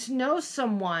getting to know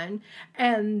someone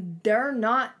and they're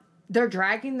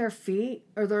dragging their feet,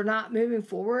 or they're not moving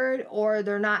forward, or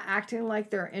they're not acting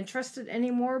like they're interested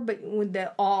anymore, but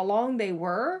all along they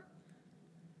were.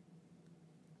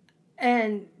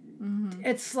 And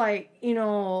it's like,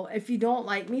 if you don't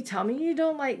like me, tell me you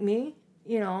don't like me.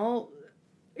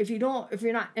 If you're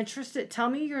not interested,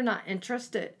 tell me you're not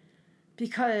interested,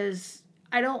 because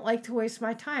I don't like to waste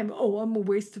my time. Oh, I'm a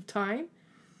waste of time?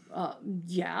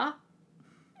 Yeah.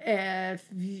 if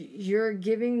you're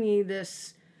giving me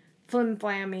this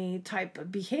flim-flammy type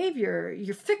of behavior,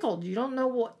 you're fickle. You don't know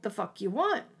what the fuck you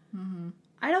want. Mm-hmm.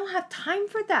 I don't have time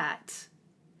for that.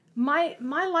 My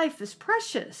life is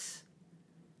precious.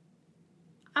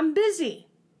 I'm busy.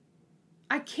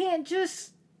 I can't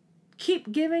just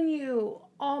keep giving you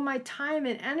all my time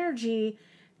and energy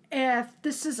if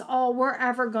this is all we're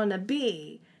ever going to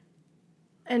be.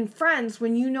 And friends,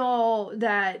 when you know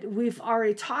that we've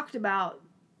already talked about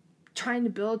trying to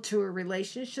build to a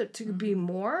relationship to be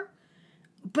more,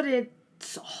 but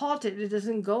it's halted. It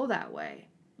doesn't go that way.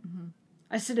 Mm-hmm.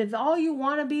 I said, if all you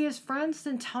want to be is friends,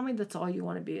 then tell me that's all you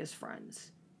want to be is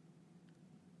friends.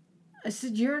 I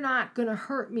said, you're not going to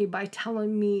hurt me by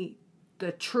telling me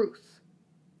the truth.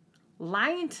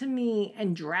 Lying to me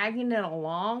and dragging it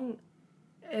along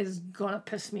is going to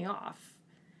piss me off.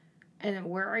 And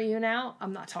where are you now?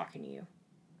 I'm not talking to you.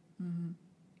 Mm-hmm.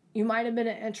 You might have been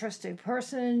an interesting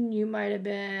person. You might have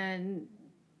been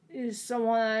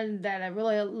someone that I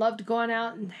really loved going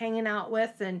out and hanging out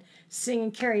with and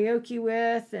singing karaoke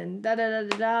with and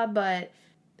da-da-da-da-da. But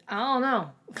I don't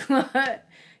know.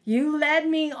 You led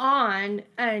me on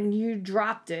and you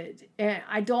dropped it. And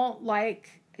I don't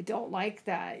like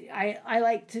that. I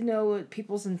like to know what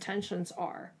people's intentions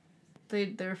are.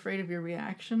 They're afraid of your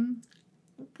reaction.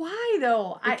 Why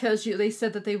though? Because they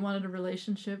said that they wanted a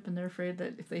relationship, and they're afraid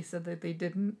that if they said that they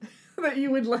didn't, that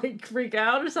you would like freak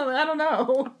out or something. I don't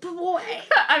know. Boy,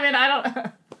 I mean, I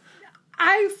don't.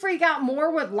 I freak out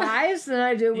more with lies than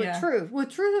I do with truth.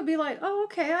 With truth, I'd be like, "Oh,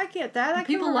 okay, I get that. I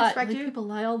can respect you." People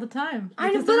lie all the time.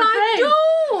 I know, but I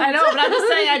don't. I know, but I'm just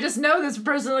saying. I just know this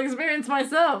personal experience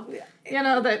myself. You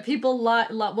know that people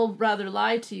will rather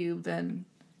lie to you than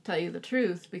tell you the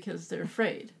truth because they're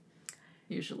afraid.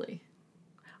 Usually.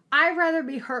 I'd rather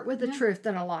be hurt with the truth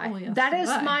than a lie. Oh, yes, that is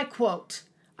my quote.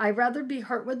 I'd rather be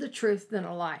hurt with the truth than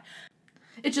a lie.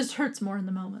 It just hurts more in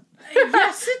the moment.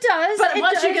 Yes, it does. But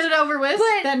once you get it over with,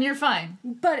 then you're fine.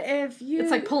 But if you...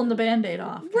 It's like pulling the Band-Aid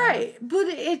off. Right. But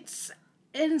it's...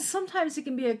 And sometimes it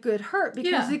can be a good hurt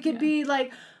because it could be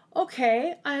like,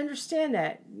 okay, I understand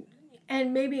that.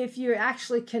 And maybe if you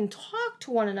actually can talk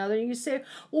to one another, you say,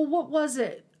 well, what was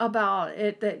it about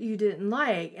it that you didn't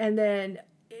like? And then...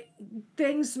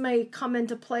 things may come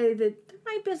into play that there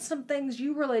might be some things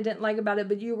you really didn't like about it,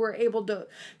 but you were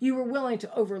willing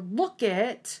to overlook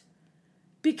it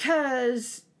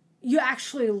because you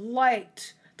actually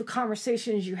liked the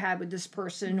conversations you had with this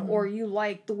person, or you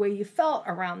liked the way you felt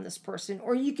around this person,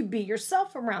 or you could be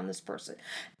yourself around this person.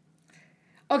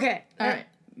 Okay. All right.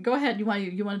 Go ahead. You want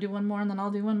to do one more and then I'll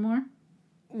do one more?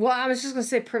 Well, I was just going to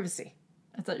say privacy.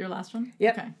 Is that your last one?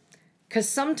 Yep. Okay. Because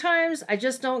sometimes I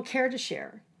just don't care to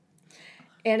share.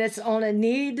 And it's on a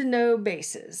need-to-know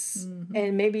basis. Mm-hmm.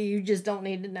 And maybe you just don't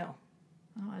need to know.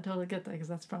 Oh, I totally get that because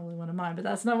that's probably one of mine. But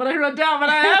that's not what I wrote down, but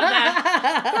I have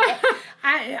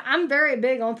that. I'm very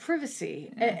big on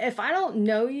privacy. Yeah. If I don't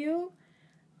know you,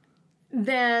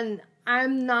 then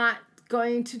I'm not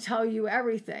going to tell you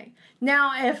everything.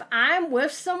 Now, if I'm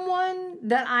with someone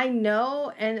that I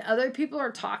know and other people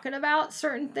are talking about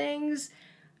certain things...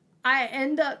 I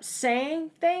end up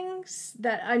saying things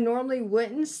that I normally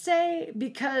wouldn't say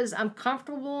because I'm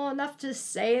comfortable enough to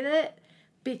say it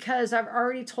because I've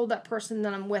already told that person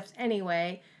that I'm with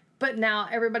anyway. But now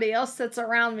everybody else that's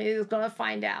around me is going to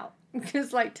find out.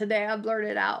 Because like today I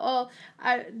blurted out, oh,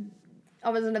 I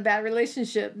was in a bad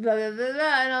relationship, blah, blah, blah,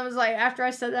 blah. And I was like, after I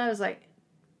said that, I was like,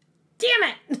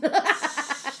 damn it.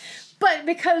 But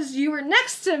because you were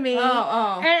next to me,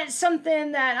 and it's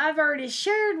something that I've already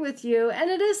shared with you, and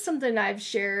it is something I've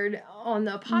shared on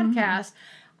the podcast,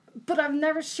 but I've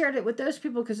never shared it with those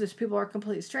people because those people are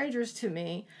complete strangers to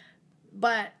me.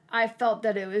 But I felt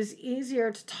that it was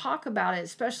easier to talk about it,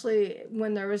 especially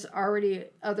when there was already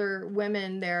other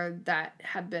women there that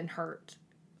had been hurt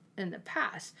in the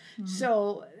past. Mm-hmm.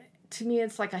 So to me,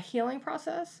 it's like a healing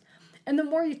process. And the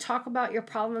more you talk about your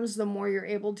problems, the more you're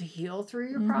able to heal through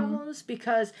your problems,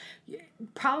 because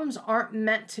problems aren't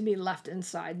meant to be left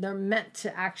inside. They're meant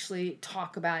to actually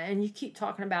talk about it. And you keep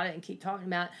talking about it and keep talking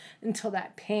about it until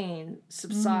that pain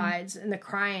subsides and the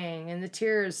crying and the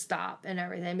tears stop and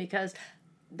everything, because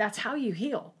that's how you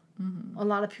heal. Mm-hmm. A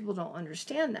lot of people don't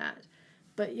understand that.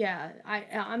 But yeah,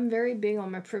 I'm very big on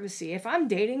my privacy. If I'm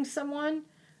dating someone,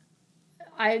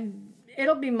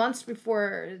 it'll be months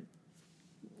before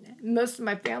most of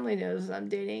my family knows I'm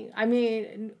dating. I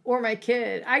mean, or my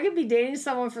kid. I could be dating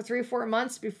someone for 3-4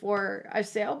 months before I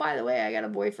say, oh, by the way, I got a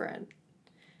boyfriend.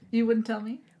 You wouldn't tell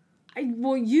me?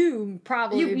 You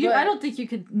probably. You I don't think you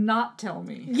could not tell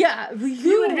me. Yeah,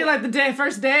 you would be like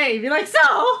first day. You'd be like,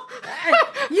 so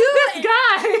this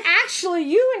guy. Actually,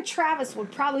 you and Travis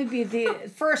would probably be the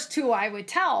first two I would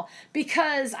tell,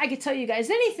 because I could tell you guys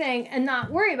anything and not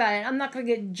worry about it. I'm not going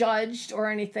to get judged or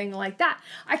anything like that.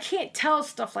 I can't tell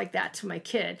stuff like that to my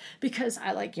kid because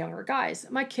I like younger guys.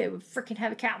 My kid would freaking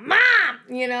have a cat. Mom,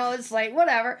 it's like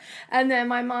whatever. And then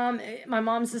my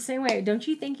mom's the same way. Don't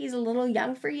you think he's a little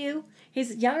young for you?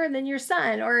 He's younger than your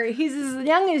son, or he's as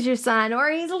young as your son,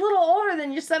 or he's a little older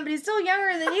than your son, but he's still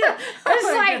younger than you.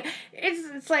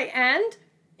 It's like, and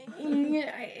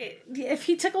if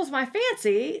he tickles my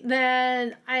fancy,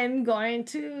 then I'm going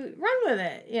to run with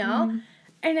it, Mm-hmm.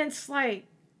 And it's like,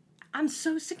 I'm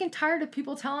so sick and tired of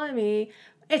people telling me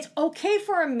it's okay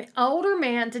for an older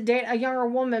man to date a younger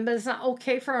woman, but it's not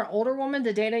okay for an older woman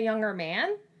to date a younger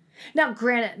man. Now,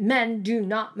 granted, men do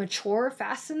not mature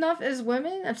fast enough as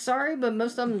women. I'm sorry, but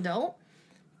most of them don't.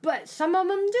 But some of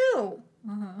them do.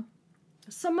 Uh-huh.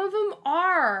 Some of them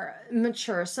are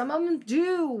mature. Some of them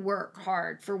do work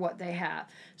hard for what they have.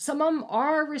 Some of them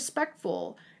are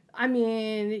respectful. I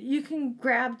mean, you can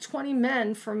grab 20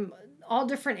 men from all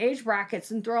different age brackets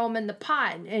and throw them in the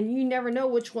pot, and you never know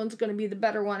which one's going to be the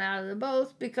better one out of the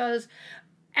both, because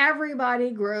everybody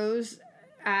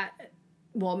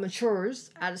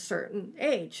matures at a certain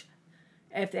age.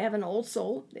 If they have an old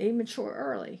soul, they mature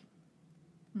early.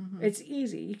 Mm-hmm. It's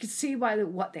easy. You can see by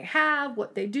what they have,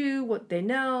 what they do, what they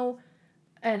know,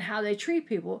 and how they treat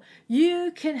people.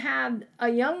 You can have a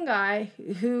young guy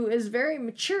who is very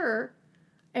mature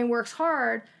and works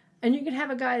hard, and you can have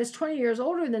a guy that's 20 years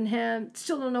older than him,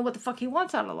 still don't know what the fuck he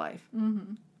wants out of life.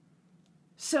 Mm-hmm.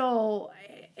 So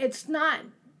it's not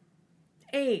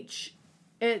age.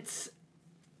 It's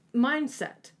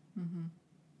mindset. Mm-hmm.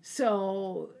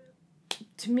 So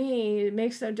to me, it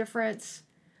makes no difference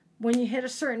when you hit a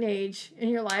certain age in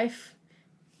your life.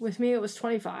 With me, it was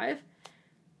 25.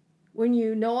 When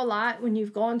you know a lot, when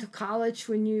you've gone to college,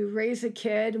 when you raise a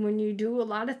kid, when you do a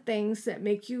lot of things that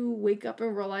make you wake up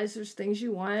and realize there's things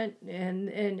you want,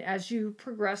 and as you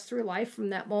progress through life from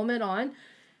that moment on,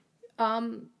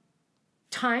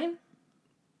 time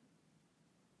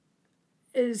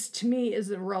to me is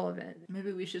irrelevant.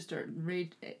 Maybe we should start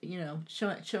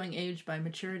showing age by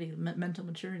maturity, mental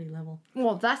maturity level.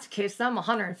 Well, if that's the case, I'm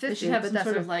 150. They should have some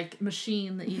sort of like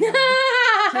machine that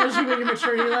tells you what your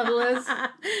maturity level is.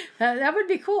 That would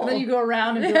be cool. And then you go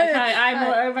around and be like, "Hi,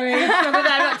 I'm an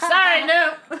age." Sorry,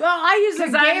 no. Well,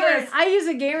 I use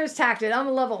a gamer's tactic. I'm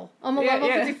a level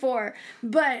 54.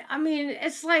 But I mean,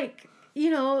 it's like,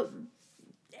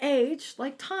 age,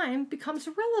 like time, becomes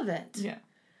irrelevant. Yeah.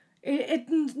 It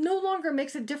no longer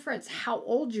makes a difference how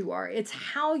old you are. It's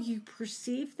how you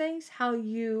perceive things, how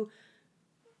you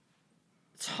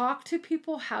talk to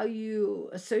people, how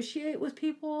you associate with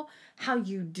people, how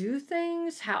you do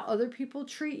things, how other people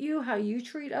treat you, how you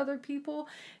treat other people.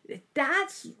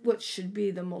 That's what should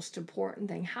be the most important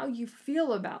thing. How you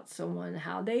feel about someone,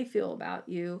 how they feel about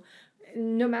you,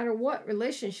 no matter what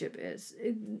relationship is.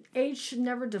 Age should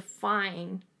never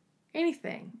define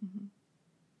anything. Mm-hmm.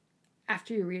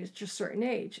 After you reach a certain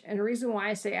age. And the reason why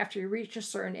I say after you reach a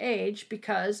certain age,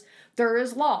 because there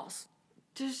is laws.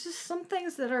 There's just some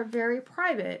things that are very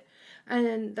private.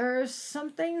 And there's some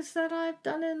things that I've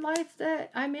done in life that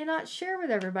I may not share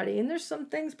with everybody. And there's some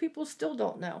things people still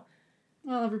don't know.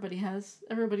 Well, everybody is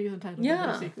entitled to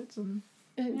their secrets.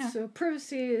 And so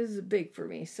privacy is big for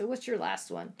me. So what's your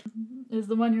last one? Is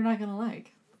the one you're not going to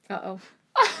like. Uh-oh.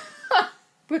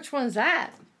 Which one's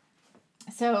that?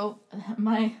 So,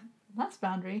 my last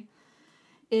boundary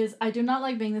is I do not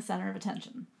like being the center of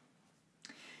attention.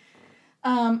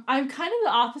 I'm kind of the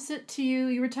opposite to you.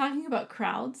 You were talking about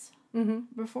crowds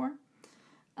before.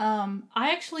 I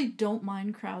actually don't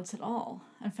mind crowds at all.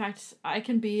 In fact, I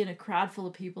can be in a crowd full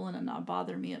of people and it not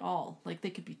bother me at all. Like, they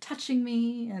could be touching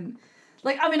me and...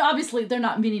 obviously, they're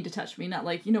not meaning to touch me. Not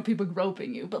like, people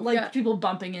groping you. But, people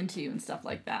bumping into you and stuff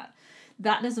like that.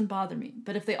 That doesn't bother me.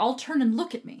 But if they all turn and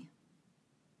look at me,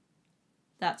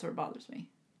 that's what bothers me.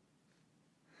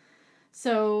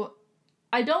 So,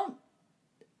 I don't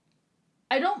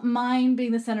mind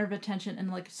being the center of attention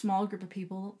in, like, a small group of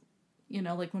people.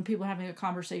 Like when people are having a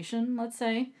conversation, let's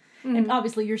say. Mm-hmm. And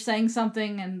obviously you're saying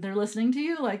something and they're listening to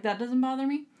you. Like, that doesn't bother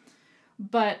me.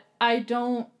 But I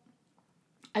don't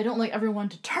like everyone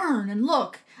to turn and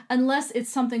look unless it's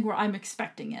something where I'm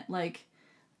expecting it. Like,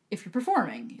 if you're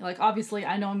performing, like, obviously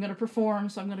I know I'm going to perform,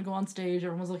 so I'm going to go on stage,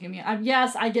 everyone's looking at me.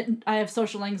 I have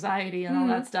social anxiety and all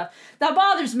that stuff. That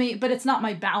bothers me, but it's not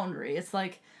my boundary. It's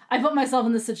like, I put myself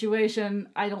in this situation,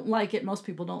 I don't like it, most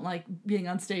people don't like being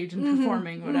on stage and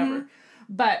performing, whatever.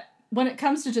 But when it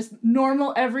comes to just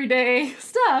normal everyday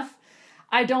stuff,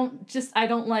 I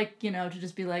don't like, to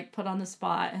just be like put on the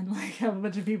spot and like have a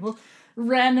bunch of people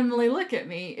randomly look at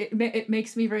me. It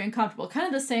makes me very uncomfortable. Kind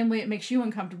of the same way it makes you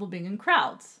uncomfortable being in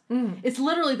crowds. It's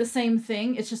literally the same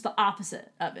thing. It's just the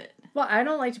opposite of it. Well, I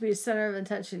don't like to be the center of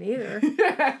attention either.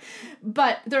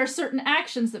 But there are certain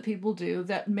actions that people do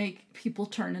that make people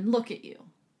turn and look at you.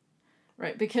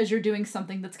 Right, because you're doing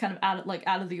something that's kind of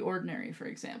out of the ordinary, for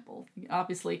example.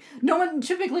 Obviously,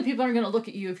 typically people aren't going to look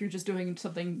at you if you're just doing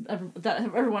something that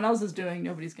everyone else is doing.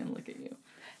 Nobody's going to look at you,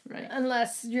 right?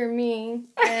 Unless you're me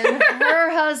and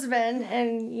her husband,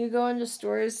 and you go into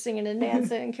stores singing and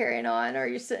dancing and carrying on, or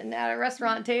you're sitting at a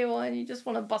restaurant table and you just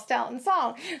want to bust out in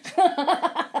song.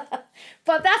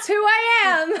 But that's who I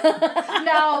am.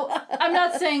 Now, I'm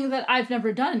not saying that I've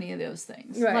never done any of those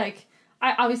things. Right. Like,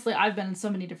 I've been in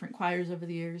so many different choirs over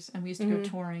the years, and we used to go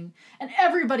touring, and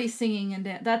everybody's singing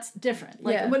and that's different.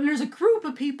 Like, when there's a group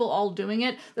of people all doing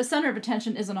it, the center of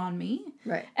attention isn't on me.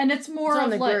 Right. And it's more it's of on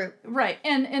the like, group. Right.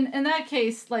 And in that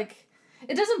case, like,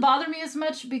 it doesn't bother me as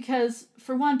much because,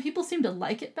 for one, people seem to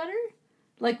like it better.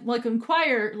 Like in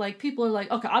choir, like, people are like,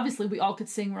 okay, obviously we all could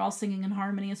sing, we're all singing in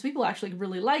harmony, and so people actually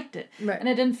really liked it. Right. And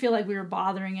it didn't feel like we were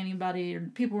bothering anybody, or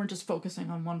people weren't just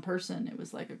focusing on one person. It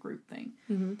was like a group thing.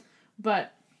 Mm-hmm.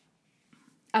 But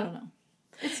I don't know.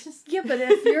 It's just... Yeah, but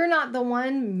if you're not the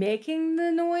one making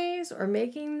the noise or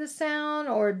making the sound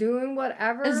or doing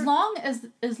whatever... As long as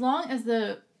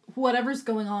the whatever's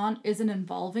going on isn't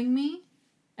involving me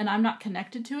and I'm not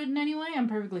connected to it in any way, I'm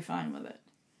perfectly fine with it.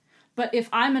 But if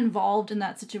I'm involved in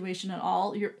that situation at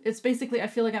all, it's basically, I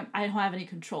feel like I don't have any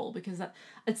control, because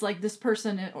it's like this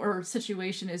person or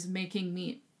situation is making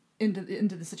me into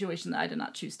the situation that I did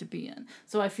not choose to be in.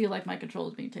 So I feel like my control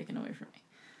is being taken away from me.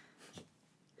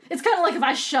 It's kind of like if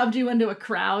I shoved you into a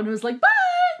crowd and was like, bye,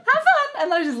 have fun,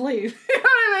 and I just leave. You know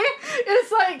what I mean?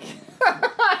 It's like...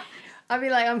 I'd be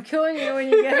like, I'm killing you when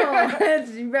you get home.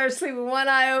 You better sleep with one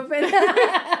eye open.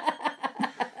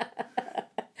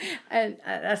 And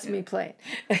that's me playing.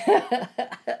 And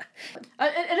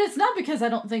it's not because I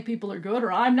don't think people are good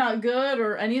or I'm not good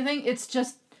or anything. It's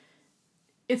just,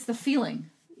 it's the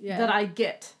feeling that I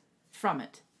get from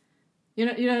it. You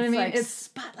know what I mean? Like, it's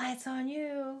spotlights on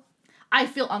you. I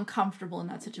feel uncomfortable in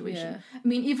that situation. Yeah. I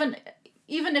mean,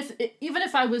 even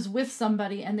if I was with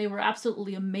somebody and they were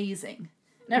absolutely amazing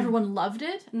and everyone loved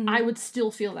it, I would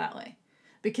still feel that way.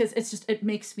 Because it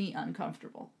makes me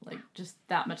uncomfortable. Like, just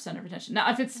that much center of attention.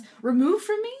 Now, if it's removed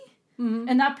from me,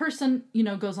 and that person,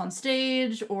 goes on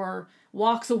stage or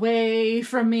walks away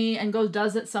from me and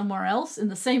does it somewhere else in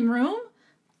the same room,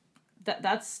 that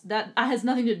has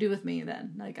nothing to do with me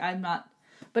then. Like, I'm not...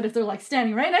 But if they're, like,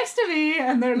 standing right next to me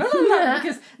and they're...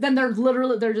 because then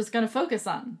they're just going to focus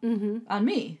on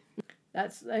me.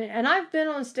 And I've been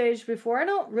on stage before. I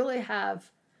don't really have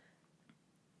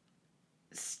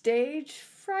stage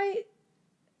fright.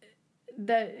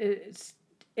 That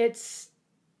it's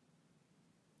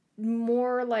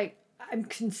more like I'm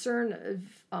concerned of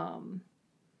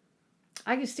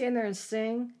I can stand there and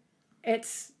sing.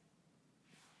 It's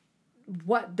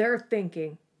what they're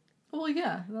thinking. Well,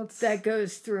 yeah, that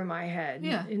goes through my head.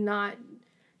 Yeah, and not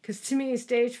because to me,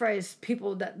 stage fright is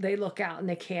people that they look out and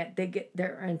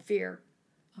they're in fear.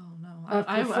 Oh no,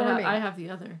 I have the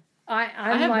other. I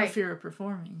have no fear of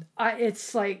performing.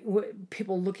 It's like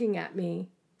people looking at me.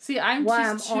 See, I'm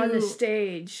on the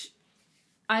stage.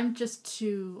 I'm just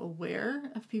too aware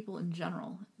of people in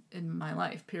general in my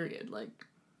life, period. Like,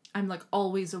 I'm like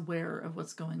always aware of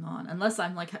what's going on. Unless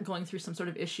I'm like going through some sort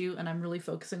of issue and I'm really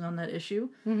focusing on that issue.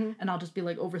 Mm-hmm. And I'll just be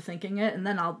like overthinking it. And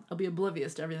then I'll be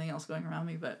oblivious to everything else going around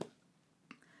me. But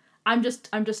I'm just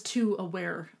too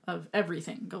aware of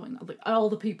everything going on. Like, all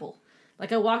the people.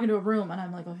 Like, I walk into a room and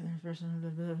I'm like, okay, there's a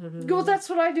person. Well, that's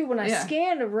what I do when I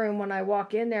scan a room, when I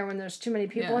walk in there, when there's too many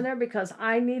people in there, because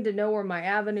I need to know where my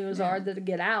avenues are to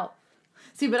get out.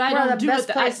 See, but I don't do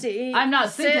it. I'm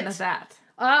not thinking of that.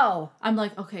 Oh. I'm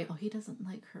like, okay, he doesn't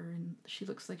like her, and she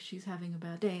looks like she's having a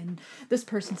bad day, and this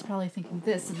person's probably thinking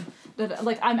this, and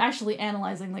like, I'm actually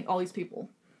analyzing, like, all these people.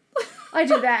 I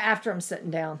do that after I'm sitting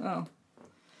down. Oh.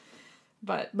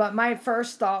 But my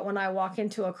first thought when I walk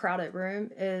into a crowded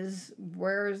room is,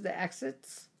 where's the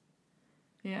exits?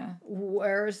 Yeah.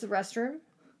 Where's the restroom?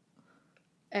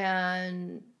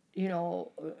 And,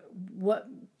 what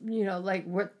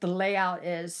the layout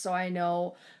is, so I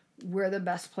know where the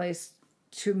best place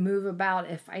to move about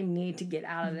if I need to get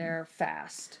out of there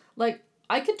fast. Like,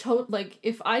 I could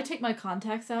if I take my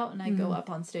contacts out and I go up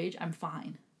on stage, I'm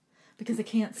fine. Because I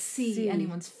can't see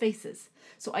anyone's faces.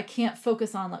 So I can't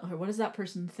focus on, like, what is that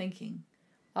person thinking?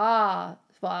 Well,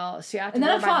 see, I have to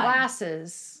wear my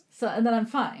glasses. So, and then I'm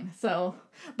fine. So,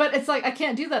 but it's like, I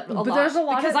can't do that there's a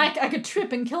lot because I could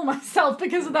trip and kill myself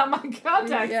because without my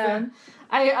contacts in.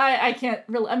 I can't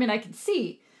really, I mean, I can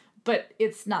see, but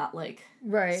it's not like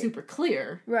super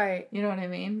clear. Right. You know what I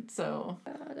mean? So,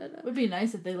 it would be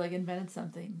nice if they like invented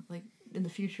something like in the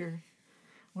future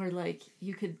where like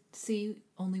you could see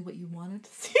only what you wanted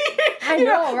to see. I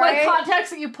know, right? Like contacts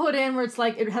that you put in where it's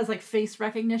like, it has like face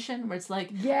recognition where it's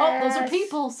like, oh, those are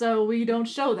people, so we don't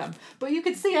show them. But you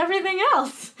could see everything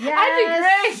else. Yes. That'd be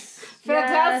great.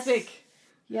 Fantastic.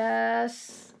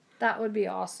 Yes. That would be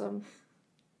awesome.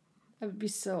 That would be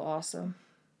so awesome.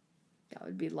 That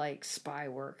would be like spy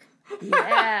work.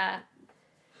 Yeah.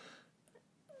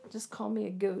 Just call me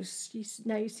a ghost.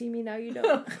 Now you see me, now you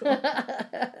don't.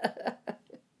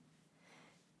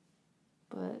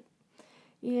 But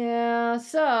yeah,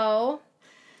 so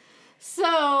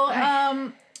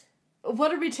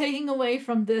what are we taking away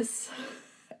from this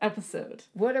episode?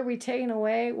 What are we taking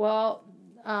away? Well,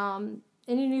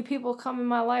 any new people come in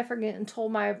my life are getting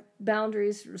told my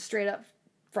boundaries straight up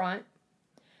front.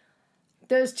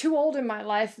 Those too old in my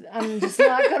life, I'm just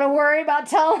not going to worry about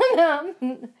telling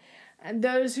them. And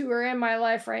those who are in my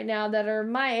life right now that are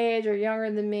my age or younger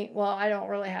than me, well, I don't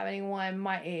really have anyone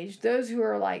my age. Those who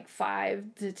are like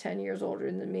 5 to 10 years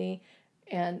older than me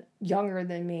and younger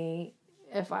than me,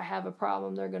 if I have a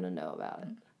problem, they're going to know about it.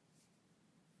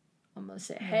 I'm going to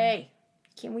say, hey,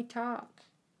 can we talk?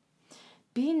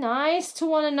 Be nice to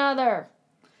one another.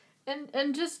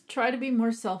 And just try to be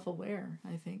more self-aware,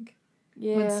 I think.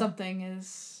 Yeah. When something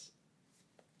is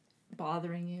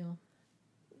bothering you.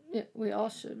 Yeah, we all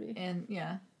should be. And,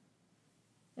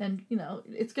 And,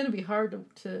 it's going to be hard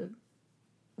to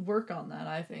work on that,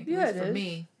 I think. Yeah, at least for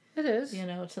me. It is.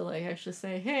 To, like, actually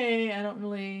say, hey, I don't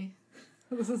really...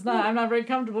 I'm not very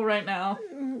comfortable right now.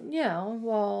 Yeah,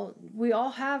 well, we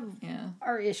all have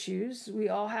our issues. We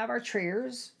all have our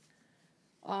triggers.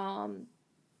 If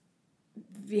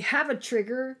you have a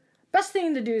trigger, best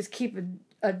thing to do is keep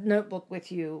a notebook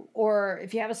with you. Or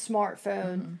if you have a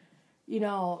smartphone...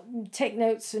 take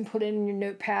notes and put it in your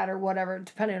notepad or whatever,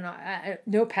 depending on...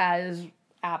 Notepad is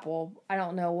Apple. I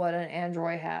don't know what an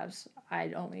Android has.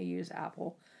 I only use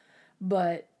Apple.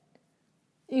 But,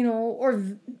 or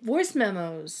voice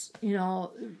memos,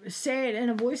 say it in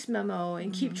a voice memo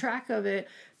and keep track of it.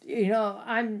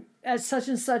 I'm at such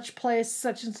and such place,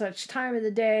 such and such time of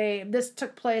the day. This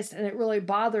took place and it really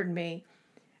bothered me.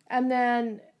 And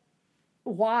then...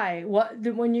 why?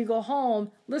 When you go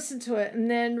home, listen to it and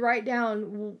then write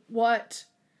down what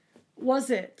was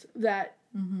it that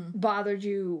bothered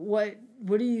you? What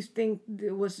do you think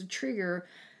was the trigger?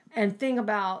 And think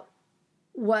about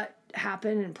what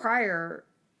happened in prior,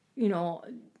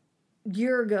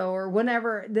 year ago or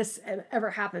whenever this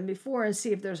ever happened before and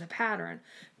see if there's a pattern.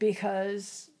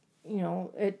 Because,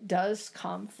 it does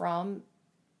come from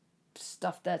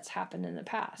stuff that's happened in the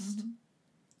past. Mm-hmm.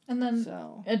 And then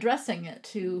addressing it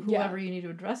to whoever you need to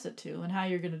address it to and how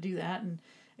you're going to do that and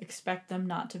expect them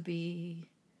not to be,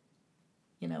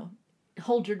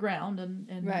 hold your ground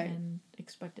and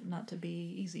expect it not to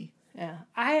be easy. Yeah.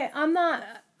 I'm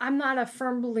not a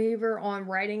firm believer on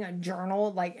writing a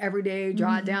journal, like every day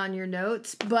jot down your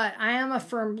notes, but I am a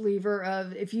firm believer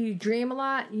of if you dream a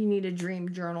lot, you need a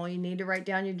dream journal. You need to write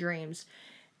down your dreams.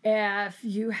 If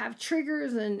you have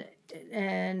triggers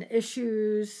and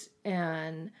issues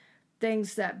and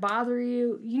things that bother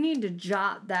you, you need to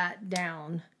jot that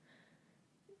down.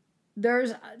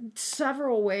 There's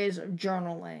several ways of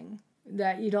journaling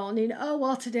that you don't need. Oh,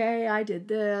 well, today I did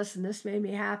this and this made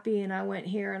me happy and I went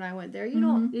here and I went there. You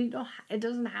don't. It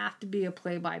doesn't have to be a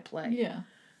play-by-play. Yeah.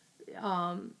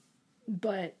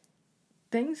 But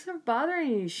things are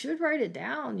bothering you. You should write it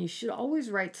down. You should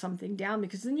always write something down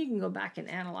because then you can go back and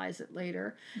analyze it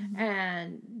later. Mm-hmm.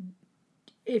 And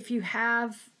if you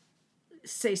have,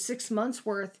 say, 6 months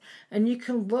worth, and you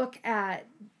can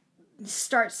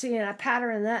start seeing a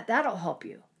pattern in that'll help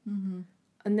you. Mm-hmm.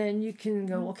 And then you can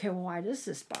go, okay, well, why does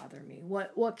this bother me?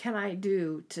 What can I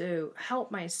do to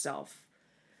help myself?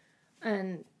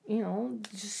 And,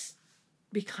 just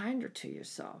be kinder to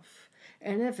yourself.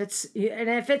 And if it's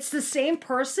the same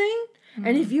person,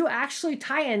 and if you actually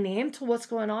tie a name to what's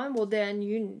going on, well, then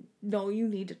you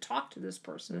need to talk to this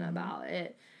person about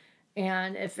it.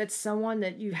 And if it's someone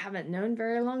that you haven't known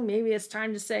very long, maybe it's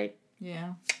time to say,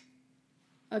 yeah,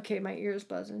 okay, my ear's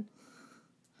buzzing.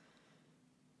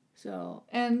 So.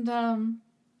 And,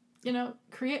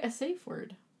 create a safe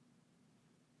word.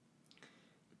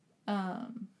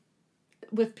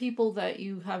 With people that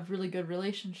you have really good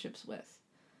relationships with.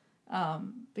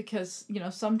 Because,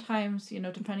 sometimes,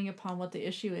 depending upon what the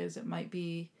issue is, it might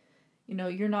be,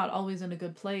 you're not always in a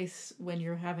good place when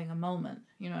you're having a moment.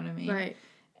 You know what I mean? Right.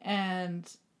 And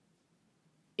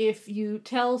if you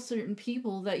tell certain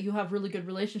people that you have really good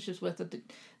relationships with,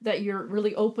 that you're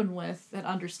really open with and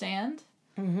understand,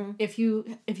 mm-hmm. if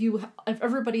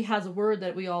everybody has a word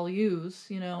that we all use,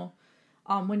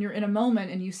 when you're in a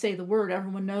moment and you say the word,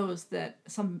 everyone knows that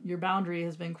your boundary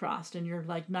has been crossed and you're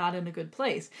like not in a good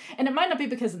place. And it might not be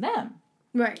because of them.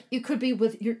 Right. It could be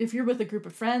if you're with a group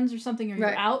of friends or something, or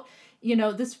you're out,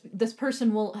 this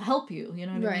person will help you, you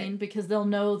know what I mean? Because they'll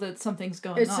know that something's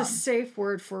going on. It's a safe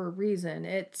word for a reason.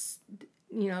 It's,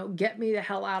 get me the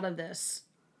hell out of this.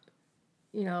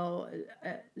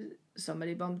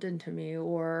 Somebody bumped into me,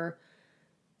 or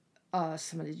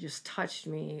somebody just touched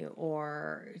me,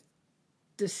 or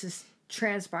this is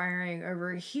transpiring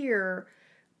over here,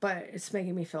 but it's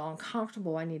making me feel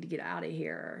uncomfortable. I need to get out of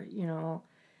here,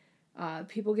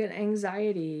 people get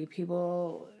anxiety,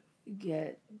 people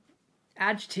get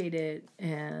agitated,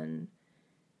 and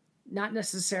not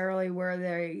necessarily where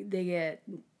they get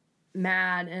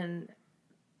mad and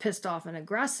pissed off and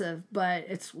aggressive, but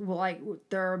it's like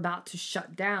they're about to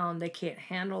shut down. They can't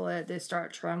handle it. They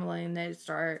start trembling. They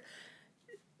start,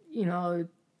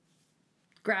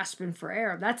 grasping for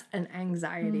air. That's an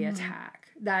anxiety attack.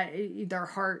 That their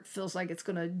heart feels like it's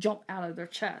going to jump out of their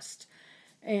chest.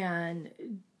 And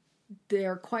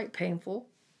they're quite painful.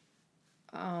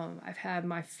 I've had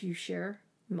my few share,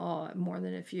 more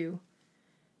than a few.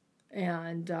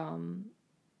 And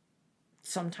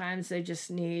sometimes they just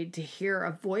need to hear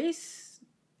a voice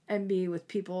and be with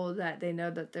people that they know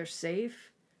that they're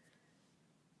safe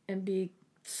and be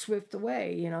swift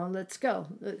away. Let's go.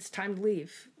 It's time to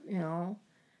leave.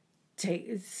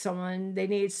 They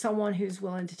need someone who's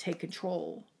willing to take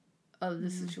control of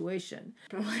the situation.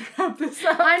 Probably wrap this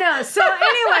up. I know. So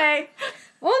anyway,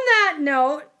 on that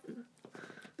note,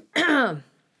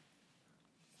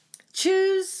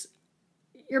 choose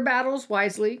your battles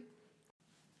wisely.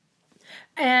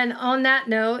 And on that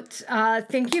note,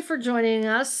 thank you for joining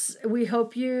us. We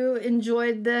hope you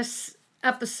enjoyed this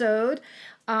episode.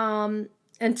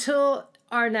 Until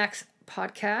our next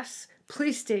podcast,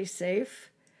 please stay safe.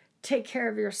 Take care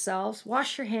of yourselves.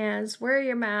 Wash your hands. Wear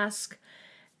your mask.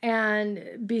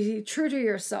 And be true to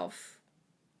yourself.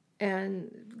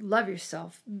 And love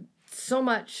yourself so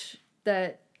much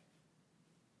that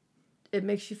it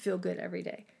makes you feel good every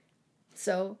day.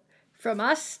 So, from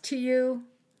us to you,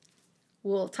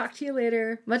 we'll talk to you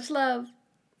later. Much love.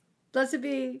 Blessed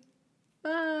be.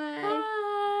 Bye.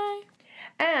 Bye.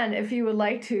 And if you would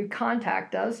like to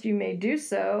contact us, you may do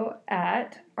so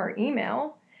at our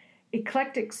email,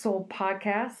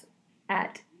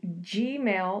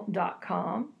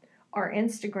 eclecticsoulpodcast@gmail.com. Our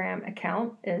Instagram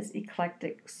account is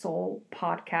Eclectic Soul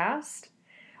Podcast.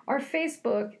 Our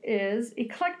Facebook is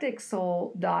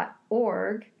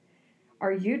eclecticsoul.org.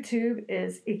 Our YouTube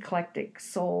is Eclectic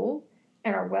Soul.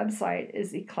 And our website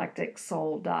is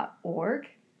eclecticsoul.org.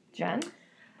 Jen?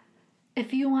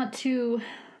 If you want to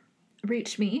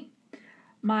reach me,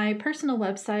 my personal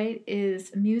website is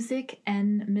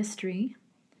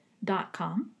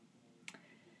musicandmystery.com.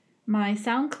 My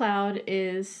SoundCloud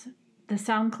is the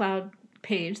SoundCloud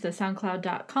page, the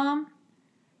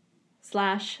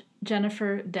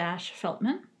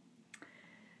soundcloud.com/Jennifer-Feltman.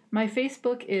 My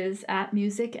Facebook is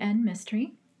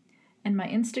 @musicandmystery, and my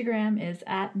Instagram is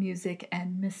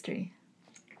 @musicandmystery.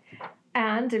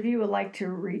 And if you would like to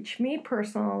reach me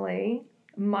personally,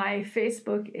 my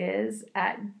Facebook is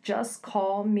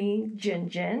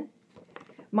 @JustCallMeJinJin.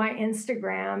 My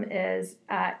Instagram is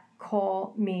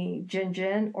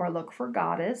 @CallMeJinJin or look for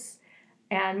Goddess.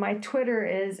 And my Twitter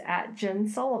is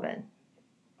 @JenSullivan.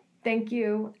 Thank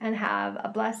you and have a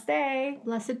blessed day.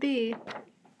 Blessed be.